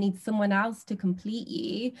 like you don't need someone else to complete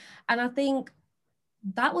you. And I think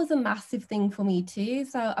that was a massive thing for me too.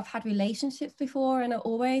 So I've had relationships before, and I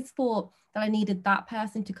always thought that I needed that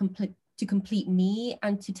person to complete me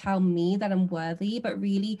and to tell me that I'm worthy, but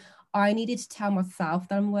really I needed to tell myself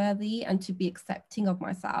that I'm worthy and to be accepting of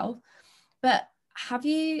myself. But have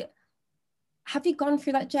you gone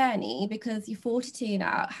through that journey? Because you're 42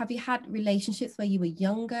 now. Have you had relationships where you were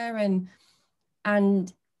younger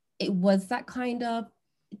and it was that kind of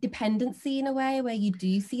dependency in a way where you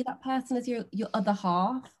do see that person as your other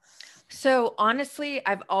half? So honestly,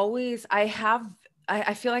 I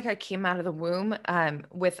feel like I came out of the womb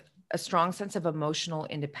with a strong sense of emotional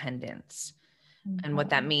independence. And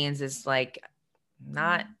what that means is like,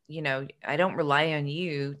 not, I don't rely on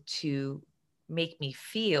you to make me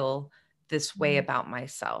feel this way about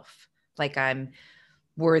myself. Like I'm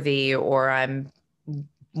worthy or I'm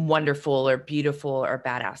wonderful or beautiful or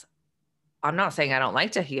badass. I'm not saying I don't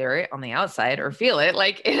like to hear it on the outside or feel it.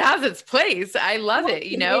 Like it has its place. I love it,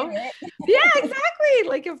 you know? Yeah, exactly.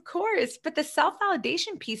 Like, of course. But the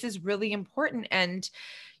self-validation piece is really important. And,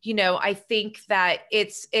 you know, I think that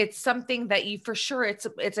it's something that you, for sure, it's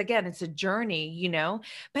again, it's a journey, you know,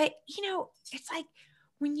 but you know, it's like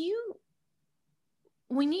when you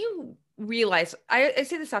realize, I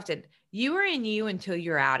say this often, you are in you until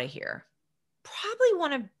you're out of here. Probably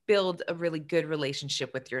want to build a really good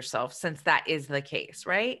relationship with yourself, since that is the case,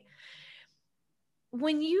 right?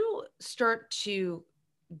 When you start to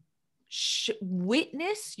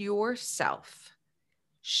witness yourself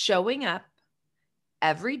showing up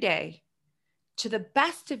every day to the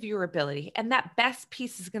best of your ability, and that best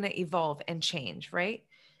piece is going to evolve and change, right?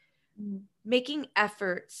 Making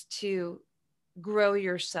efforts to grow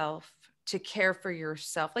yourself, to care for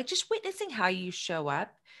yourself, like just witnessing how you show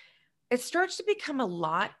up, it starts to become a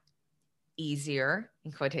lot easier,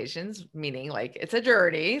 in quotations, meaning like it's a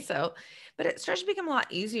journey. So, but it starts to become a lot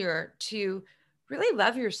easier to really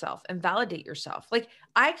love yourself and validate yourself. Like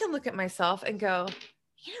I can look at myself and go,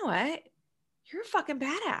 you know what? You're a fucking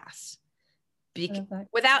badass.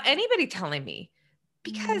 Without anybody telling me,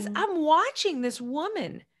 because I'm watching this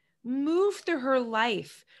woman move through her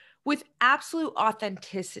life with absolute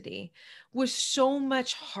authenticity, with so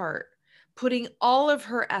much heart, putting all of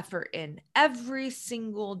her effort in every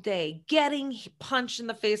single day, getting punched in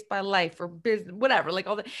the face by life or business, whatever, like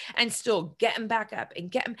all that, and still getting back up and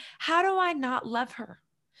getting. How do I not love her?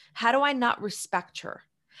 How do I not respect her?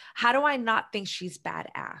 How do I not think she's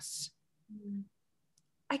badass?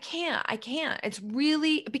 I can't.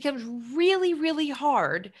 It becomes really, really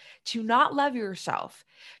hard to not love yourself,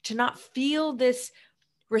 to not feel this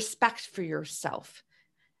respect for yourself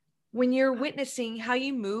when you're witnessing how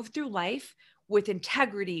you move through life with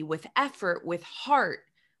integrity, with effort, with heart,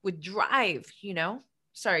 with drive, you know?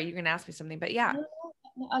 Sorry, you're going to ask me something, but yeah.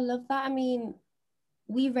 I love that. I mean,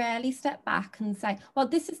 we rarely step back and say, well,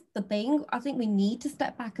 this is the thing. I think we need to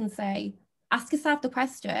step back and say, ask yourself the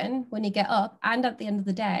question when you get up and at the end of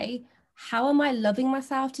the day, how am I loving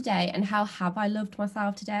myself today? And how have I loved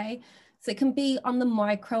myself today? So it can be on the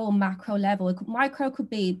micro or macro level. Micro could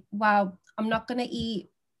be, wow, I'm not going to eat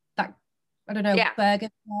that, I don't know, burger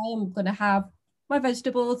today. I'm going to have my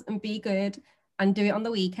vegetables and be good and do it on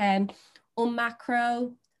the weekend. Or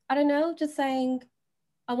macro, I don't know, just saying,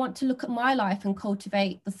 I want to look at my life and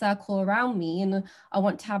cultivate the circle around me. And I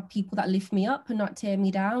want to have people that lift me up and not tear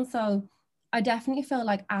me down. So I definitely feel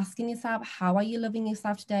like asking yourself, how are you loving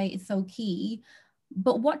yourself today is so key.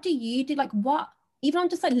 But what do you do? Like what, even on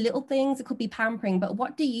just like little things, it could be pampering, but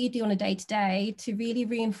what do you do on a day-to-day to really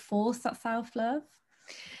reinforce that self-love?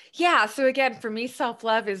 Yeah. So again, for me,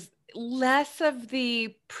 self-love is less of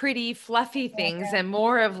the pretty fluffy things and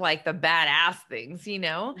more of like the badass things, you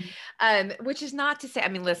know, which is not to say, I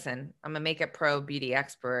mean, listen, I'm a makeup pro, beauty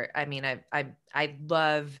expert. I mean, I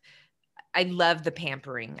love the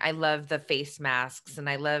pampering. I love the face masks, and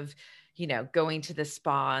I love, you know, going to the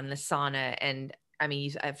spa and the sauna. And I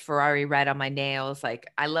mean, I have Ferrari red on my nails. Like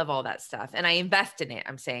I love all that stuff, and I invest in it.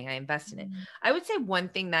 I'm saying I invest in it. I would say one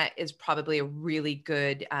thing that is probably a really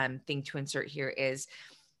good thing to insert here is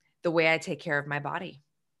the way I take care of my body.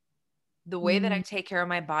 The way that I take care of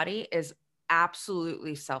my body is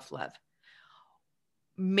absolutely self-love.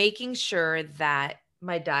 Making sure that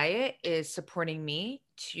my diet is supporting me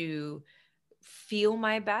to feel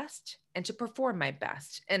my best and to perform my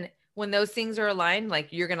best. And when those things are aligned,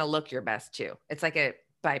 like you're going to look your best too. It's like a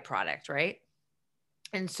byproduct, right?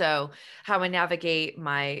 And so how I navigate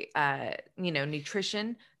my,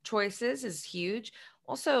 nutrition choices is huge.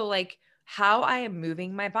 Also, like how I am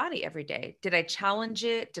moving my body every day. Did I challenge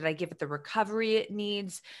it? Did I give it the recovery it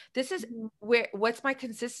needs? This is what's my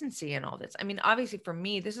consistency in all this? I mean, obviously for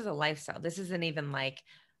me, this is a lifestyle. This isn't even like,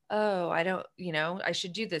 oh, I don't, I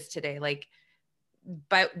should do this today. Like,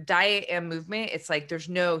 but diet and movement, it's like there's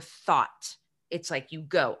no thought. It's like you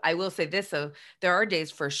go. I will say this though, there are days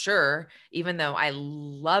for sure, even though I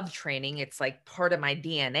love training, it's like part of my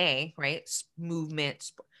DNA, right?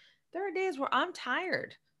 Movement. There are days where I'm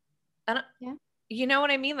tired. And you know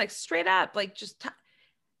what I mean? Like straight up, like just,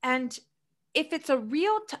 and if it's a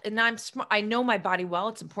real, and I'm smart, I know my body well.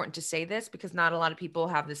 It's important to say this because not a lot of people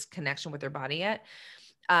have this connection with their body yet.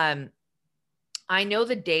 I know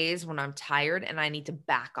the days when I'm tired and I need to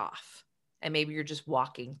back off, and maybe you're just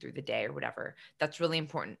walking through the day or whatever. That's really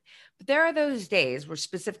important. But there are those days, we're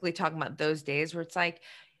specifically talking about those days where it's like,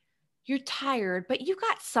 you're tired, but you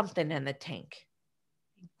got something in the tank,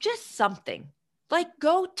 just something. Like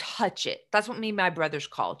go touch it. That's what me and my brothers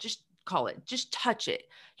call. Just call it, just touch it.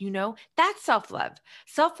 That's self-love.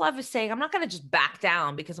 Self-love is saying, I'm not going to just back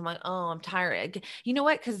down because I'm like, oh, I'm tired. You know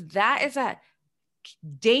what? Because that is a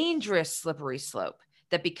dangerous slippery slope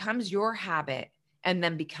that becomes your habit and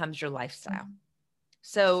then becomes your lifestyle.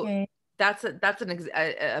 So Okay.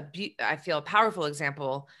 I feel a powerful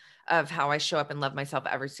example of how I show up and love myself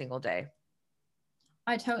every single day.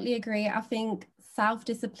 I totally agree. I think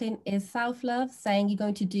self-discipline is self-love, saying you're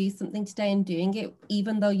going to do something today and doing it,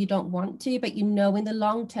 even though you don't want to, but in the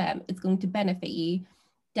long term, it's going to benefit you.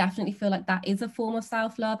 Definitely feel like that is a form of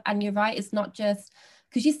self-love. And you're right, it's not just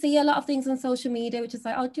because you see a lot of things on social media, which is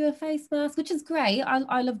like, I'll do a face mask, which is great.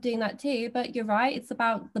 I love doing that too. But you're right, it's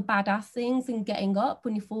about the badass things and getting up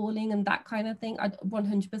when you're falling and that kind of thing. I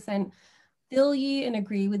 100% feel you and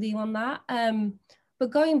agree with you on that. But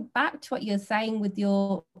going back to what you're saying with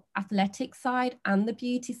your athletic side and the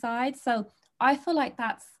beauty side, so I feel like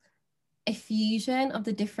that's a fusion of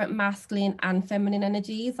the different masculine and feminine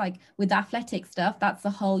energies. Like with athletic stuff, that's the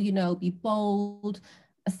whole, be bold,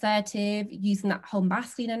 assertive, using that whole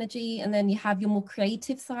masculine energy. And then you have your more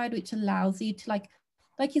creative side, which allows you to like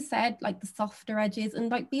you said, like the softer edges and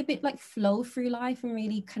like be a bit like flow through life and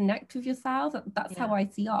really connect with yourself. That's how I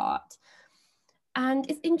see art. And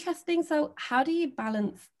it's interesting. So how do you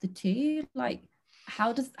balance the two? Like,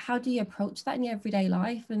 how do you approach that in your everyday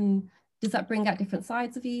life? And does that bring out different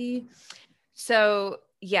sides of you? So,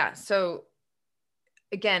 yeah. So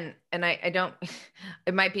again, and I don't,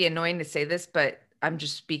 it might be annoying to say this, but I'm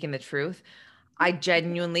just speaking the truth. I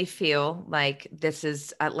genuinely feel like this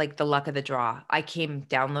is like the luck of the draw. I came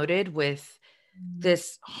downloaded with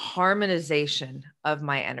this harmonization of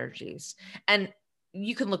my energies. And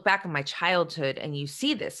you can look back on my childhood and you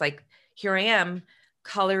see this, like here I am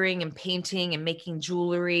coloring and painting and making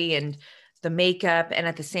jewelry and the makeup. And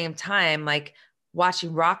at the same time, like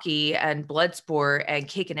watching Rocky and Bloodsport and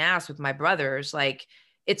kicking ass with my brothers, like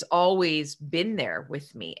it's always been there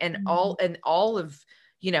with me. And all of,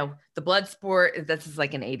 the Bloodsport, this is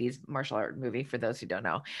like an 80s martial art movie for those who don't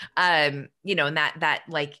know. And that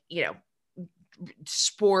like,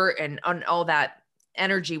 sport and on all that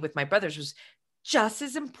energy with my brothers was just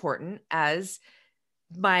as important as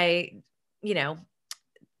my,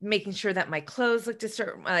 making sure that my clothes looked a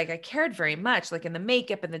certain, like I cared very much, like in the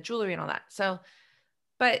makeup and the jewelry and all that. So,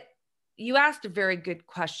 but you asked a very good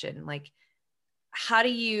question. Like, how do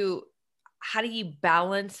you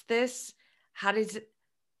balance this?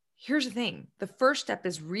 Here's the thing. The first step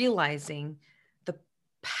is realizing the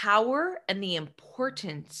power and the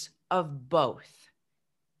importance of both.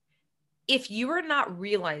 If you are not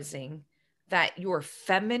realizing that your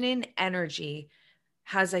feminine energy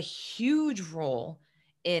has a huge role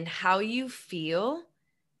in how you feel,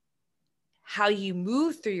 how you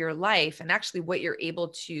move through your life, and actually what you're able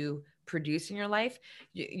to produce in your life,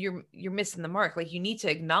 you're missing the mark. Like you need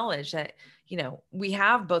to acknowledge that, we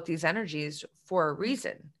have both these energies for a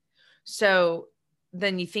reason. So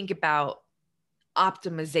then you think about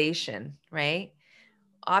optimization, right?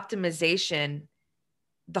 Optimization,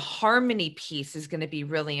 the harmony piece is going to be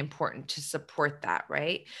really important to support that,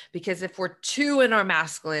 right? Because if we're too in our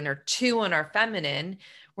masculine or too in our feminine,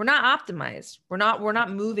 we're not optimized. We're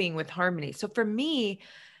not moving with harmony. So for me,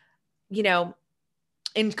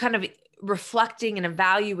 in kind of reflecting and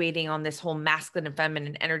evaluating on this whole masculine and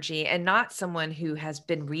feminine energy, and not someone who has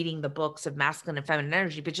been reading the books of masculine and feminine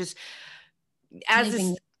energy, but just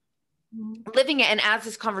as living it. And as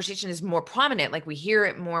this conversation is more prominent, like we hear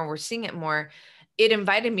it more, we're seeing it more, it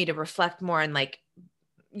invited me to reflect more on like,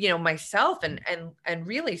 myself and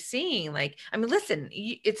really seeing like, I mean, listen,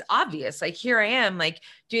 it's obvious. Like here I am, like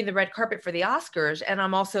doing the red carpet for the Oscars, and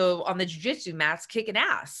I'm also on the jujitsu mats kicking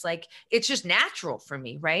ass. Like it's just natural for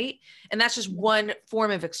me, right? And that's just one form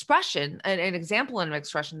of expression, an example of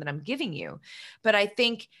expression that I'm giving you. But I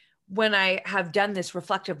think when I have done this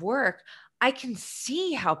reflective work, I can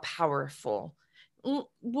see how powerful.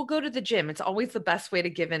 We'll go to the gym. It's always the best way to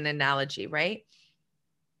give an analogy, right?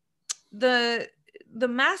 The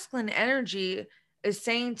masculine energy is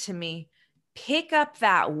saying to me, pick up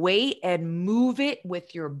that weight and move it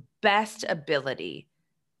with your best ability.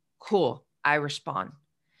 Cool. I respond.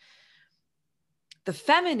 The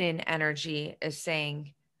feminine energy is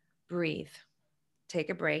saying, breathe, take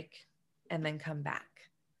a break, and then come back,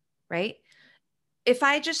 right? If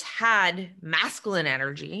I just had masculine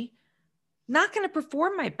energy, I'm not going to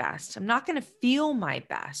perform my best. I'm not going to feel my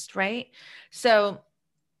best, right? So,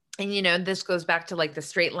 and this goes back to like the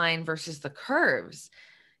straight line versus the curves.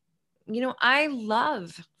 I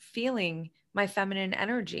love feeling my feminine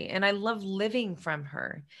energy and I love living from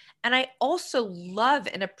her. And I also love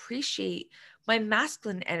and appreciate my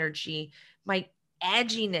masculine energy, my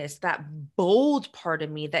edginess, that bold part of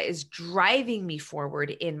me that is driving me forward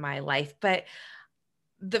in my life. But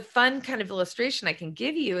the fun kind of illustration I can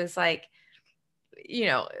give you is like, you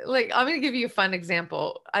know, like I'm going to give you a fun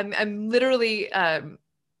example. I'm literally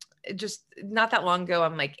just not that long ago,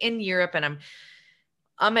 I'm like in Europe and I'm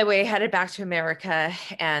on my way headed back to America,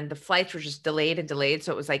 and the flights were just delayed and delayed.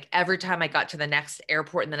 So it was like every time I got to the next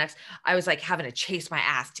airport and the next, I was like having to chase my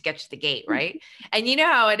ass to get to the gate. Right. And you know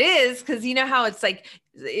how it is, because you know how it's like,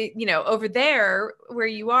 you know, over there where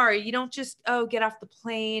you are, you don't just, oh, get off the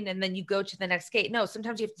plane and then you go to the next gate. No,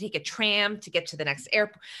 sometimes you have to take a tram to get to the next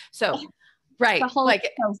airport. So right. Like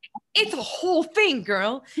it's a whole thing,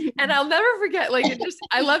 girl. And I'll never forget, like, it just,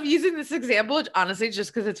 I love using this example, honestly,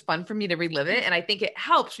 just because it's fun for me to relive it. And I think it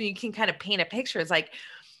helps when you can kind of paint a picture. It's like,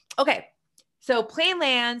 okay, so plane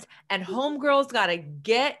lands and homegirls got to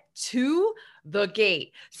get to the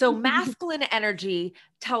gate. So masculine energy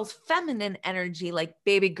tells feminine energy, like,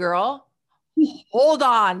 baby girl, hold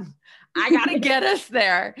on. I got to get us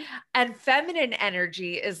there. And feminine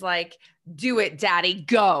energy is like, do it, daddy,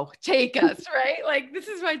 go, take us, right? Like, this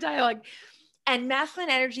is my dialogue. And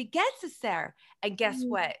masculine energy gets us there. And guess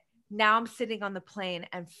what? Now I'm sitting on the plane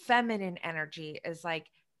and feminine energy is like,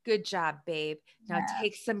 good job, babe. Now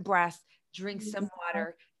take some breaths, drink some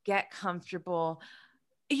water, get comfortable.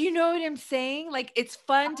 You know what I'm saying? Like, it's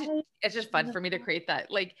fun it's just fun for me to create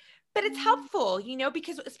that. Like, but it's helpful, you know,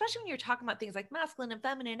 because especially when you're talking about things like masculine and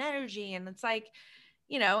feminine energy, and it's like,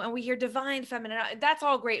 you know, and we hear divine feminine, that's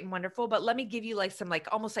all great and wonderful. But let me give you like some, like,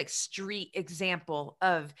 almost like street example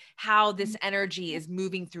of how this energy is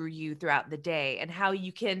moving through you throughout the day, and how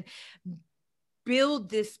you can build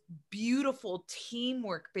this beautiful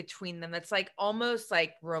teamwork between them. That's like almost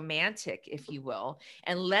like romantic, if you will,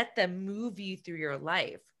 and let them move you through your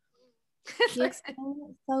life. You explain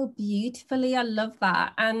it so beautifully. I love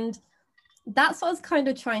that. And that's what I was kind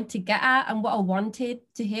of trying to get at. And what I wanted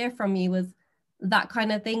to hear from you was that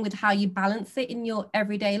kind of thing with how you balance it in your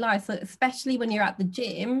everyday life. So especially when you're at the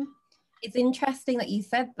gym, it's interesting that you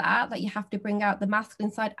said that you have to bring out the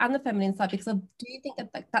masculine side and the feminine side, because I do think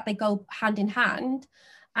that they go hand in hand.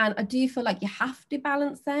 And I do feel like you have to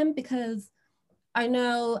balance them, because I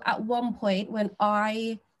know at one point when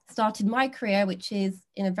I started my career, which is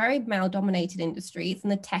in a very male dominated industry, it's in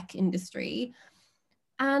the tech industry.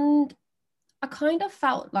 And I kind of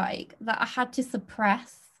felt like that I had to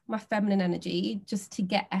suppress my feminine energy just to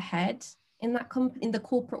get ahead in that in the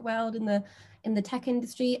corporate world, in the tech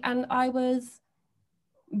industry. And I was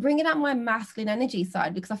bringing out my masculine energy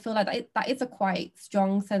side, because I feel like that is a quite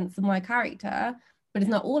strong sense of my character, but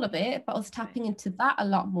it's not all of it. But I was tapping into that a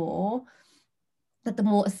lot more, that the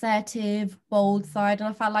more assertive, bold side. And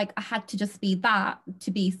I felt like I had to just be that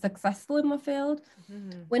to be successful in my field.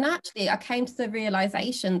 When actually I came to the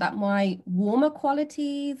realization that my warmer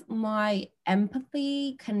qualities, my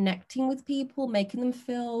empathy, connecting with people, making them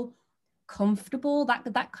feel comfortable,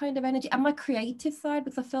 that kind of energy, and my creative side,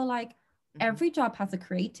 because I feel like every job has a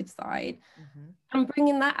creative side. I'm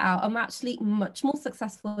bringing that out. I'm actually much more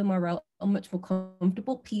successful in my role. I'm much more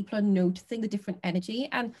comfortable. People are noticing the different energy.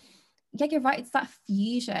 And yeah, you're right. It's that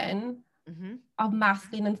fusion of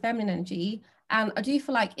masculine and feminine energy. And I do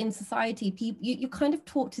feel like in society, people you kind of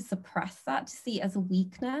taught to suppress that, to see it as a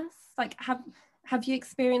weakness. Like, have you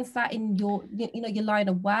experienced that in your your line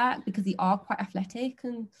of work, because you are quite athletic?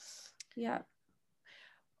 And yeah.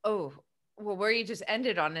 Oh, well, where you just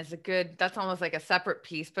ended on is that's almost like a separate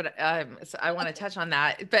piece, but so I want to touch on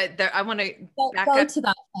that. But I want to go to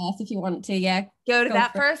that first if you want to. Yeah, go to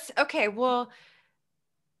that first. Okay, well,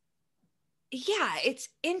 yeah, it's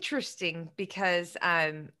interesting because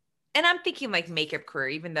and I'm thinking like makeup career,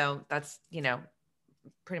 even though that's, you know,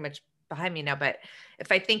 pretty much behind me now. But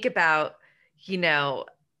if I think about, you know,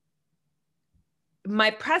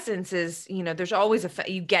 my presence is, you know, there's always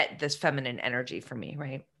you get this feminine energy from me,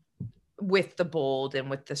 right? With the bold and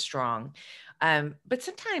with the strong. But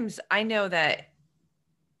sometimes I know that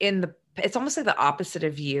it's almost like the opposite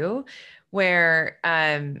of you, where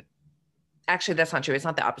actually that's not true. It's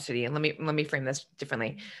not the opposite of you. Let me frame this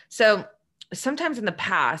differently. So sometimes in the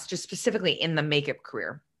past, just specifically in the makeup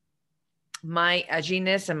career, my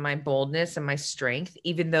edginess and my boldness and my strength,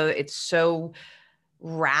 even though it's so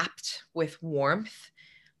wrapped with warmth,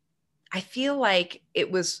 I feel like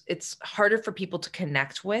it's harder for people to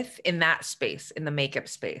connect with in that space, in the makeup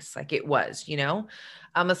space. Like it was, you know,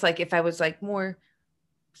 almost like if I was like more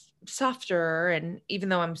softer, and even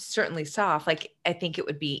though I'm certainly soft, like I think it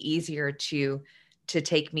would be easier to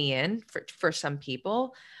take me in for some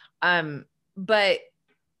people. But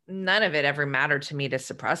none of it ever mattered to me to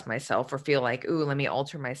suppress myself or feel like, ooh, let me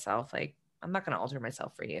alter myself. Like I'm not going to alter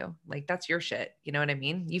myself for you. Like, that's your shit. You know what I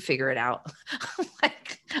mean? You figure it out.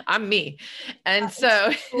 Like, I'm me. And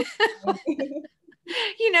so,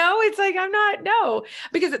 you know, it's like, I'm not, no,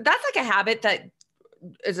 because that's like a habit that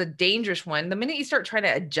is a dangerous one. The minute you start trying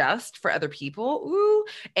to adjust for other people, ooh,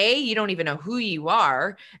 you don't even know who you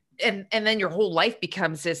are. And then your whole life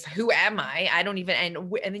becomes this, who am I? I don't even,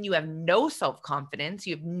 and then you have no self-confidence.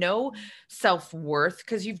 You have no self-worth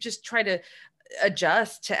because you've just tried to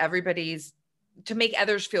adjust to to make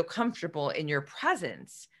others feel comfortable in your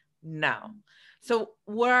presence. No. So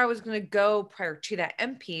where I was going to go prior to that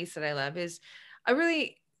M piece that I love is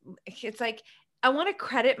it's like, I want to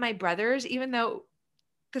credit my brothers, even though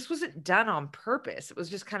this wasn't done on purpose. It was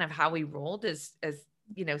just kind of how we rolled as,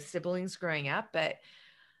 you know, siblings growing up. But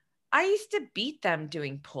I used to beat them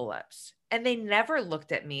doing pull-ups, and they never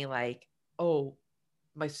looked at me like, oh,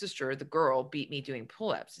 my sister, the girl, beat me doing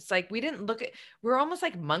pull-ups. It's like, we're almost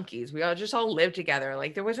like monkeys. We all lived together.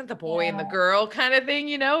 Like, there wasn't the boy and the girl kind of thing,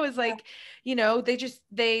 you know. It's like, you know,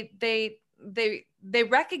 they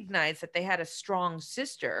recognized that they had a strong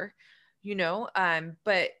sister, you know,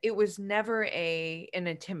 but it was never an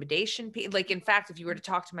intimidation piece. Like, in fact, if you were to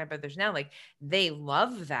talk to my brothers now, like, they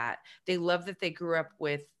love that. They love that they grew up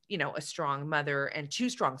with, you know, a strong mother and two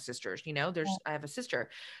strong sisters. You know, I have a sister.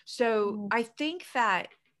 So I think that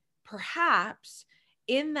perhaps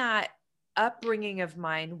in that upbringing of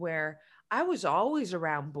mine where I was always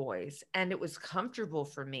around boys and it was comfortable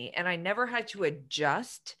for me, and I never had to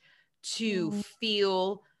adjust to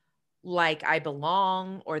feel like I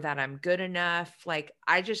belong or that I'm good enough. Like,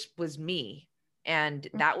 I just was me, and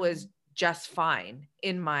that was just fine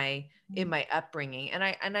in my upbringing. And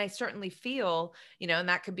I certainly feel, you know, and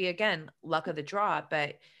that could be, again, luck of the draw,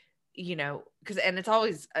 but you know, and it's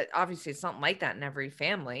always, obviously it's not like that in every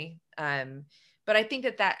family. But I think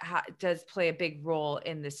that does play a big role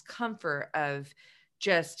in this comfort of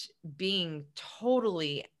just being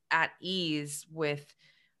totally at ease with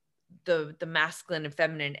the masculine and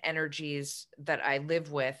feminine energies that I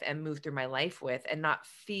live with and move through my life with, and not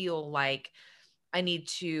feel like I need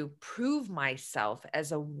to prove myself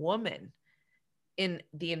as a woman in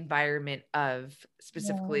the environment of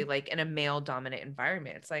specifically like in a male dominant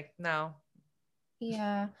environment. It's like, no.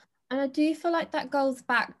 Yeah. And I do feel like that goes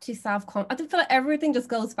back to I do feel like everything just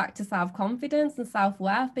goes back to self-confidence and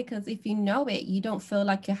self-worth, because if you know it, you don't feel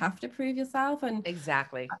like you have to prove yourself. And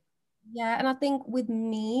exactly. Yeah. And I think with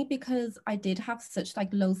me, because I did have such like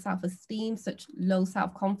low self-esteem, such low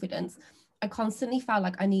self-confidence, I constantly felt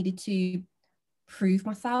like I needed to prove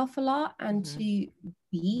myself a lot and to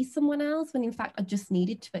be someone else, when in fact I just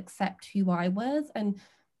needed to accept who I was. And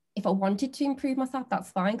if I wanted to improve myself,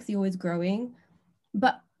 that's fine, because you're always growing.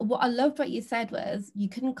 But what I loved what you said was, you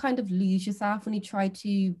can kind of lose yourself when you try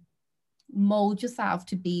to mold yourself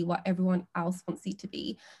to be what everyone else wants you to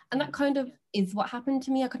be. And that kind of is what happened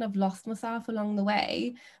to me. I kind of lost myself along the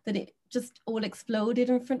way, that it just all exploded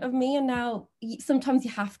in front of me. And now sometimes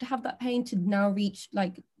you have to have that pain to now reach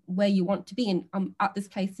like where you want to be. And I'm at this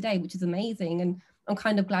place today, which is amazing. And I'm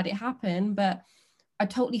kind of glad it happened. But I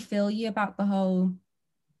totally feel you about the whole,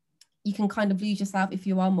 you can kind of lose yourself if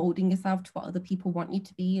you are molding yourself to what other people want you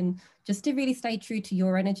to be, and just to really stay true to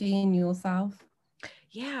your energy and yourself.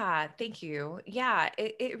 Yeah, thank you. Yeah,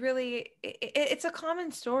 it really, it's a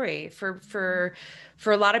common story for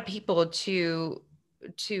a lot of people to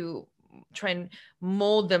try and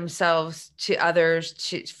mold themselves to others,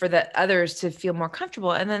 for the others to feel more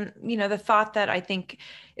comfortable. And then, you know, the thought that I think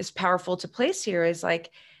is powerful to place here is like,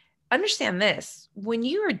 understand this: when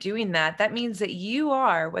you are doing that, that means that you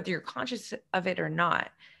are, whether you're conscious of it or not,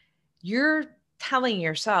 you're telling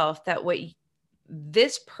yourself that what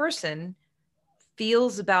this person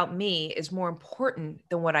feels about me is more important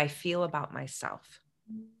than what I feel about myself.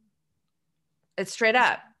 It's straight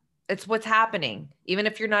up. It's what's happening, even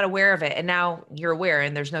if you're not aware of it. And now you're aware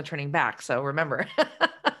and there's no turning back. So remember,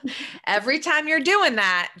 every time you're doing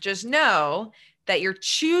that, just know that you're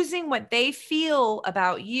choosing what they feel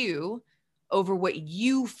about you over what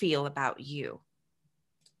you feel about you.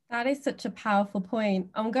 That is such a powerful point.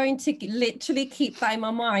 I'm going to literally keep that in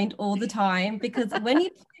my mind all the time, because when you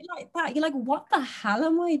do it like that, you're like, what the hell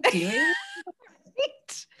am I doing?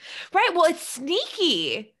 Right. Well, it's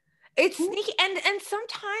sneaky. It's sneaky. And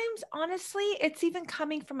sometimes, honestly, it's even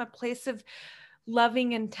coming from a place of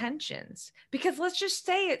loving intentions, because let's just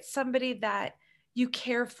say it's somebody that you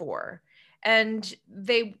care for, and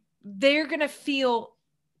they're going to feel,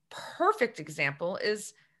 perfect example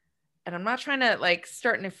is, and I'm not trying to like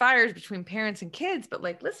start any fires between parents and kids, but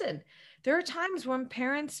like, listen, there are times when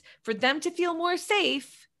parents, for them to feel more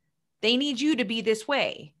safe, they need you to be this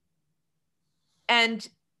way. And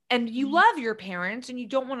and you love your parents and you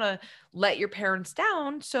don't want to let your parents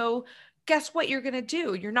down. So guess what you're going to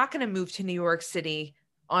do? You're not going to move to New York City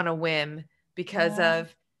on a whim because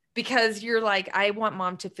you're like, I want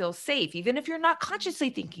mom to feel safe. Even if you're not consciously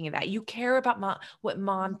thinking of that, you care about what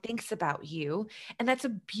mom thinks about you. And that's a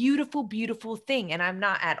beautiful, beautiful thing. And I'm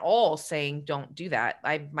not at all saying don't do that.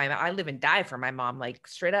 I live and die for my mom, like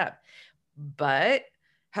straight up. But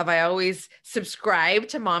have I always subscribed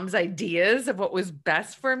to mom's ideas of what was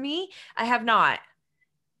best for me? I have not.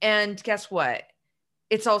 And guess what?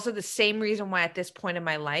 It's also the same reason why at this point in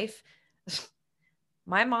my life,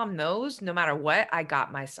 my mom knows no matter what, I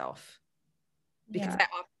got myself. Because I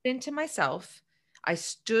opted into myself. I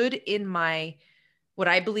stood in what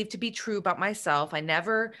I believe to be true about myself. I'm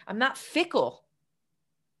not fickle.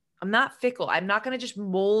 I'm not going to just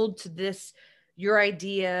mold to this, your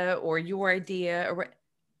idea, or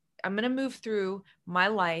I'm going to move through my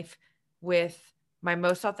life with my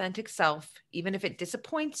most authentic self. Even if it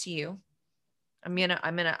disappoints you, I'm going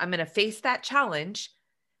to face that challenge.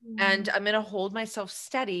 And I'm going to hold myself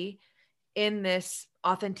steady in this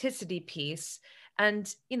authenticity piece.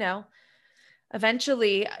 And,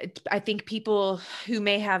 eventually I think people who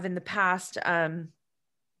may have in the past, I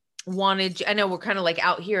know we're kind of like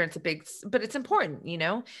out here, it's but it's important,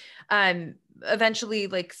 eventually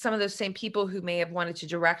like some of those same people who may have wanted to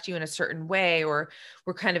direct you in a certain way, or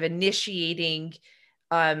were kind of initiating,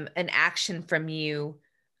 an action from you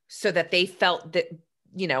so that they felt that,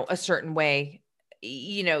 a certain way,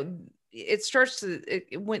 it starts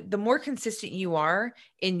when the more consistent you are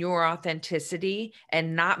in your authenticity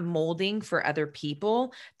and not molding for other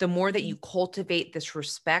people, the more that you cultivate this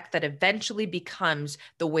respect that eventually becomes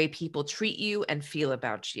the way people treat you and feel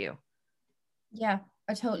about you. Yeah,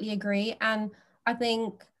 I totally agree. And I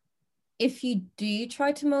think if you do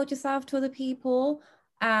try to mold yourself to other people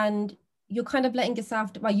and you're kind of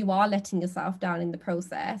you are letting yourself down in the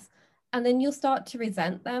process, and then you'll start to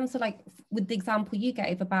resent them. So like with the example you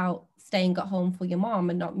gave about staying at home for your mom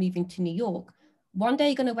and not moving to New York, one day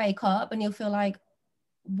you're going to wake up and you'll feel like,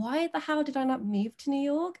 why the hell did I not move to New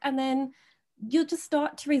York? And then you'll just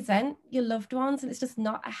start to resent your loved ones, and it's just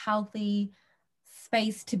not a healthy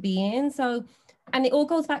space to be in. So, and it all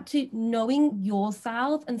goes back to knowing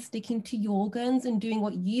yourself and sticking to your guns and doing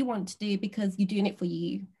what you want to do because you're doing it for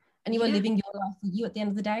you. And you are living your life for you at the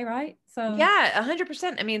end of the day, right? So yeah,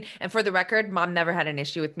 100%. I mean, and for the record, mom never had an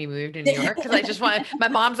issue with me moving to New York because I just want, my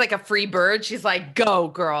mom's like a free bird. She's like, go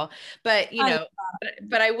girl. But,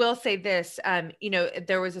 but I will say this,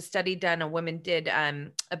 there was a study done, a woman did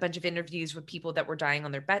a bunch of interviews with people that were dying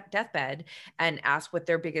on their deathbed and asked what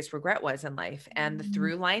their biggest regret was in life. And the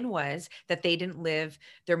through line was that they didn't live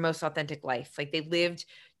their most authentic life. Like they lived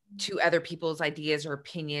to other people's ideas or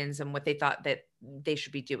opinions and what they thought that they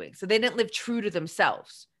should be doing. So they didn't live true to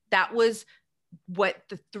themselves. That was what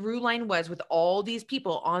the through line was with all these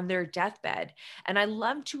people on their deathbed. And I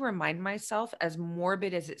love to remind myself, as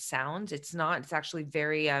morbid as it sounds, it's not, it's actually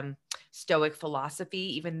very Stoic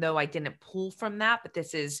philosophy, even though I didn't pull from that, but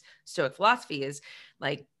this is Stoic philosophy, is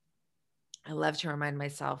like, I love to remind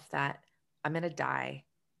myself that I'm going to die.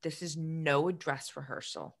 This is no dress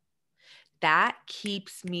rehearsal. That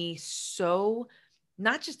keeps me so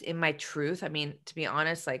not just in my truth. I mean, to be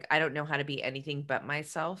honest, like I don't know how to be anything but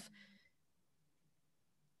myself.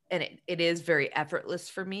 And it is very effortless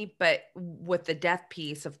for me. But with the death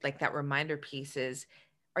piece of like that reminder piece is,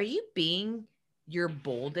 are you being your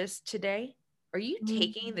boldest today? Are you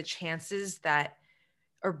taking the chances that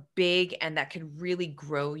are big and that can really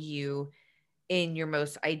grow you in your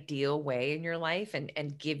most ideal way in your life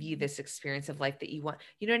and give you this experience of life that you want?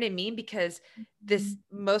 You know what I mean? Because this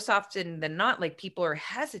most often than not, like people are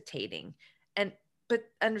hesitating, but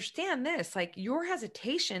understand this, like your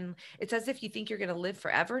hesitation, it's as if you think you're going to live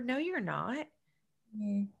forever. No, you're not.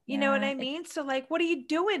 You know what I mean? So like, what are you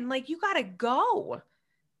doing? Like, you got to go.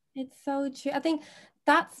 It's so true. I think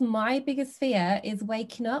that's my biggest fear, is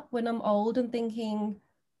waking up when I'm old and thinking,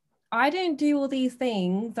 I don't do all these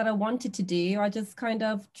things that I wanted to do. I just kind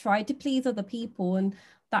of tried to please other people and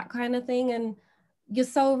that kind of thing. And you're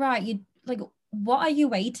so right. You like, what are you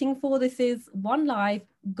waiting for? This is one life,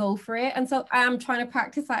 go for it. And so I am trying to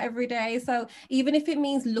practice that every day. So even if it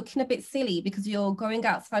means looking a bit silly because you're going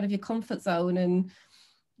outside of your comfort zone and,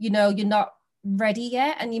 you're not ready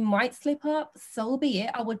yet and you might slip up, so be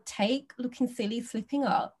it. I would take looking silly, slipping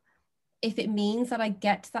up, if it means that I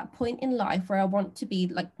get to that point in life where I want to be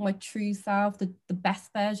like my true self, the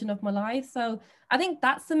best version of my life. So I think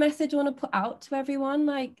that's the message I want to put out to everyone.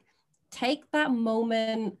 Like, take that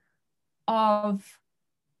moment of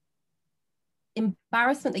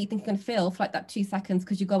embarrassment that you think you're going to feel for like that 2 seconds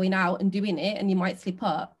because you're going out and doing it and you might slip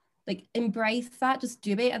up, Like embrace that, just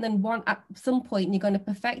do it. And then at some point you're going to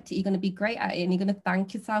perfect it. You're going to be great at it and you're going to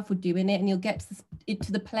thank yourself for doing it and you'll get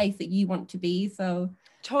to the place that you want to be. So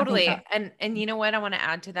totally. And you know what I want to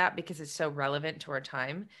add to that, because it's so relevant to our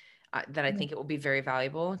time, that I think it will be very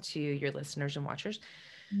valuable to your listeners and watchers.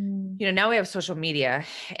 You know, now we have social media,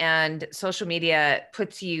 and social media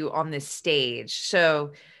puts you on this stage.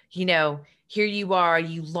 So, you know, here you are,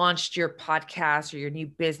 you launched your podcast or your new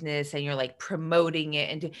business and you're like promoting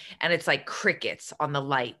it, and it's like crickets on the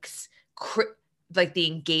likes, like the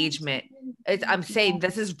engagement. I'm saying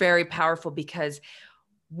this is very powerful, because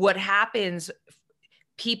what happens,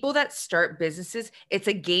 people that start businesses, it's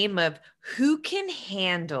a game of who can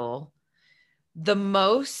handle the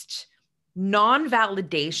most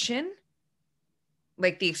non-validation,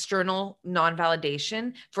 like the external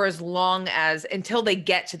non-validation, for as long as, until they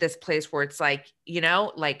get to this place where it's like, you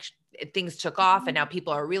know, like things took off and now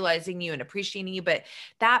people are realizing you and appreciating you. But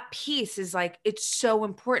that piece is like, it's so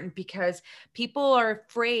important, because people are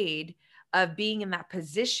afraid of being in that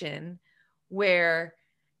position where,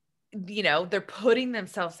 you know, they're putting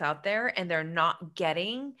themselves out there and they're not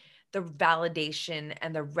getting the validation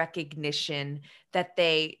and the recognition that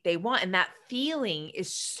they want. And that feeling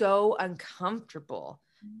is so uncomfortable,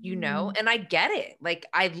 you know, and I get it. Like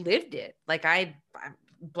I lived it. Like I'm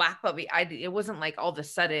black belt. It wasn't like all of a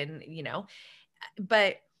sudden, you know,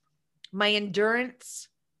 but my endurance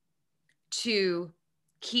to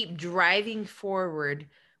keep driving forward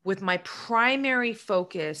with my primary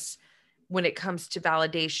focus when it comes to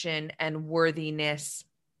validation and worthiness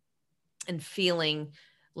and feeling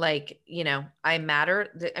like, you know, I matter.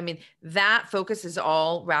 I mean, that focus is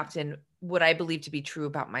all wrapped in what I believe to be true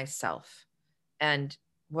about myself. And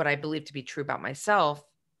what I believe to be true about myself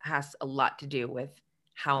has a lot to do with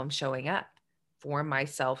how I'm showing up for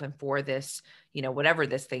myself and for this, you know, whatever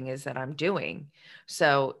this thing is that I'm doing.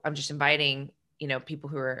 So I'm just inviting, you know, people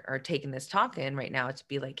who are taking this talk in right now to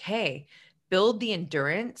be like, hey, build the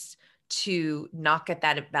endurance to not get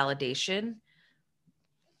that validation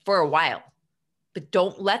for a while, but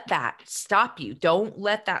don't let that stop you. Don't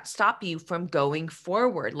let that stop you from going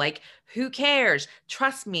forward. Like, who cares?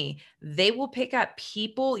 Trust me, they will pick up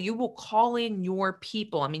people. You will call in your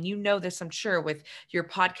people. I mean, you know this, I'm sure, with your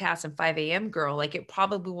podcast and 5 a.m. Girl, like it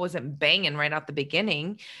probably wasn't banging right out the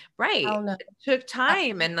beginning. Right. Oh, no. It took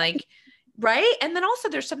time and like, right. And then also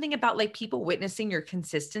there's something about like people witnessing your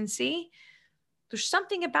consistency. There's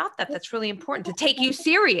something about that that's really important to take you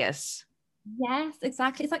serious. Yes,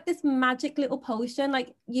 exactly. It's like this magic little potion.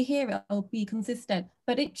 Like you hear it, oh, be consistent,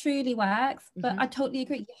 but it truly works. But I totally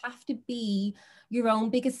agree. You have to be your own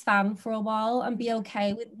biggest fan for a while and be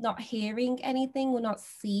okay with not hearing anything or not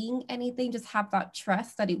seeing anything. Just have that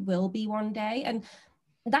trust that it will be one day. And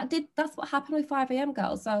that's what happened with 5 a.m.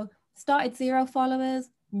 Girls. So started 0 followers,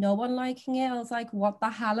 no one liking it. I was like, what the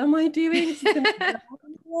hell am I doing?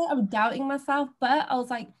 I'm doubting myself, but I was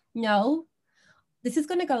like, no, this is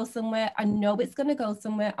going to go somewhere. I know it's going to go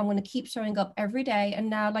somewhere. I'm going to keep showing up every day. And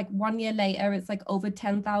now, like 1 year later, it's like over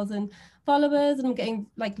 10,000 followers and I'm getting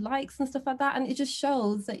like likes and stuff like that. And it just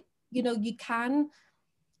shows that, you know, you can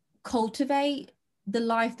cultivate the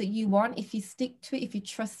life that you want if you stick to it, if you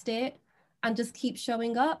trust it, and just keep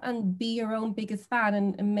showing up and be your own biggest fan,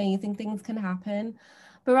 and amazing things can happen.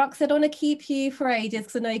 But Rox, I don't want to keep you for ages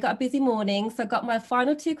because I know you got a busy morning. So I've got my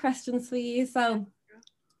final 2 questions for you. So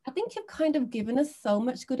I think you've kind of given us so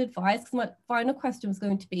much good advice, because my final question was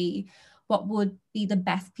going to be, what would be the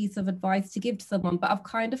best piece of advice to give to someone? But I've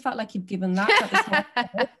kind of felt like you've given that.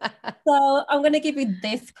 So I'm going to give you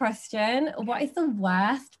this question. What is the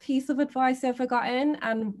worst piece of advice you've ever gotten?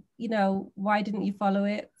 And, you know, why didn't you follow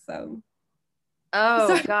it? So. Oh,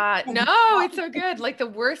 sorry. God. No, it's so good. Like the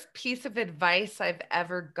worst piece of advice I've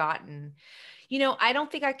ever gotten. You know, I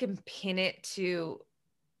don't think I can pin it to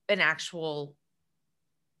an actual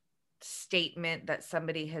statement that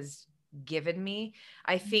somebody has given me.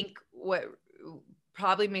 I think what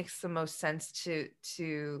probably makes the most sense to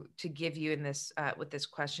give you in this with this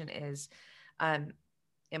question is,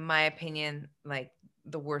 in my opinion, like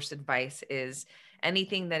the worst advice is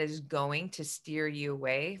anything that is going to steer you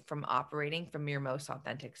away from operating from your most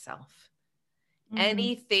authentic self.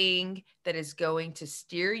 Anything that is going to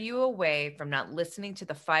steer you away from not listening to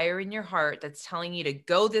the fire in your heart that's telling you to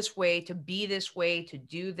go this way, to be this way, to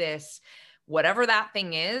do this, whatever that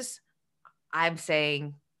thing is, I'm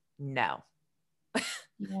saying no.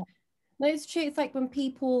 Yeah. No, it's true. It's like when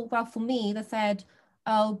people, well, for me, they said,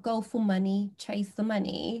 oh, go for money, chase the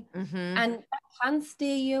money. And that can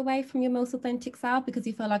steer you away from your most authentic self, because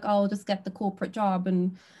you feel like, oh, I'll just get the corporate job,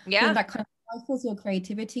 and you know, that kind of stifles your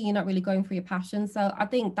creativity. You're not really going for your passion. So I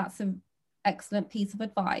think that's a excellent piece of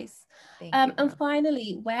advice. Thank you. And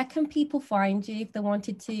finally, where can people find you if they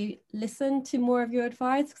wanted to listen to more of your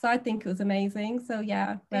advice? Because I think it was amazing. So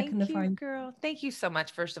yeah, where can they find you? Girl. Thank you so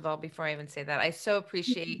much. First of all, before I even say that, I so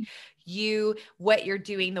appreciate you, what you're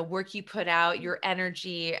doing, the work you put out, your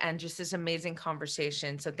energy, and just this amazing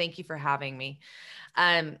conversation. So thank you for having me.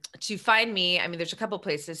 To find me, I mean, there's a couple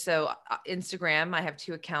places. So Instagram, I have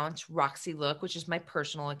 2 accounts, Roxy Look, which is my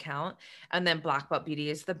personal account, and then Black Belt Beauty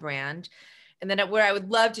is the brand. And then where I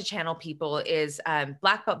would love to channel people is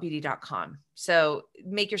blackbeltbeauty.com. So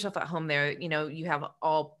make yourself at home there. You know, you have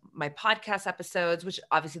all my podcast episodes, which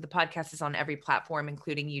obviously the podcast is on every platform,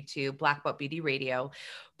 including YouTube, Black Belt Beauty Radio.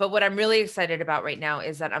 But what I'm really excited about right now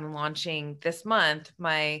is that I'm launching this month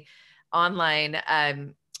my online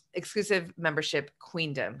exclusive membership,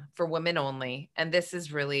 Queendom, for women only. And this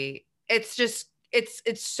is really, it's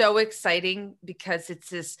so exciting because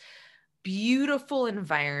it's this beautiful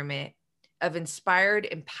environment of inspired,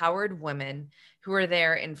 empowered women who are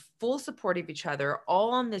there in full support of each other, all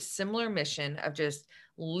on this similar mission of just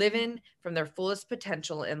living from their fullest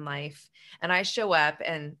potential in life. And I show up,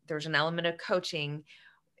 and there's an element of coaching,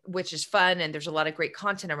 which is fun. And there's a lot of great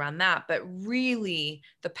content around that. But really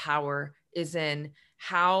the power is in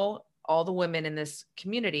how all the women in this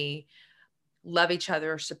community love each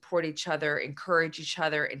other, support each other, encourage each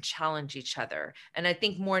other, and challenge each other. And I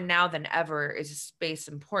think more now than ever is a space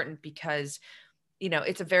important because, you know,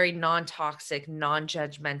 it's a very non-toxic,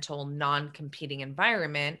 non-judgmental, non-competing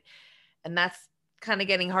environment. And that's kind of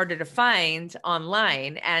getting harder to find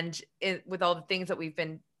online. And with all the things that we've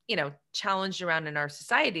been, you know, challenged around in our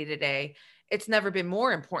society today, it's never been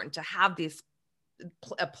more important to have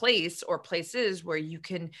a place or places where you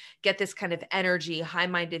can get this kind of energy,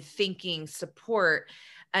 high-minded thinking, support,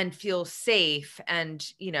 and feel safe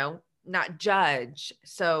and, you know, not judge.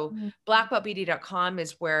 So blackbeltbeauty.com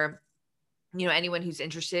is where, you know, anyone who's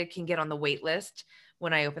interested can get on the wait list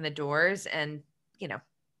when I open the doors, and, you know,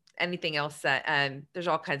 anything else that, there's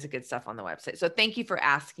all kinds of good stuff on the website. So thank you for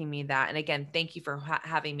asking me that. And again, thank you for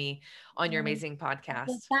having me on your amazing podcast.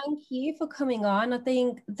 Well, thank you for coming on. I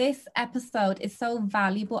think this episode is so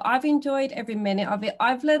valuable. I've enjoyed every minute of it.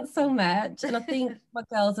 I've learned so much, and I think my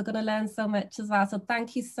girls are going to learn so much as well. So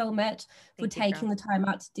thank you so much for taking the time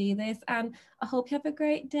out to do this. And I hope you have a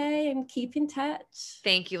great day and keep in touch.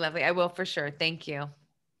 Thank you, lovely. I will for sure. Thank you.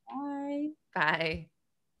 Bye. Bye.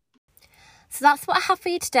 So that's what I have for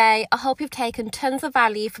you today. I hope you've taken tons of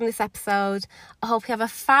value from this episode. I hope you have a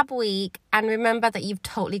fab week, and remember that you've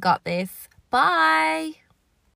totally got this. Bye.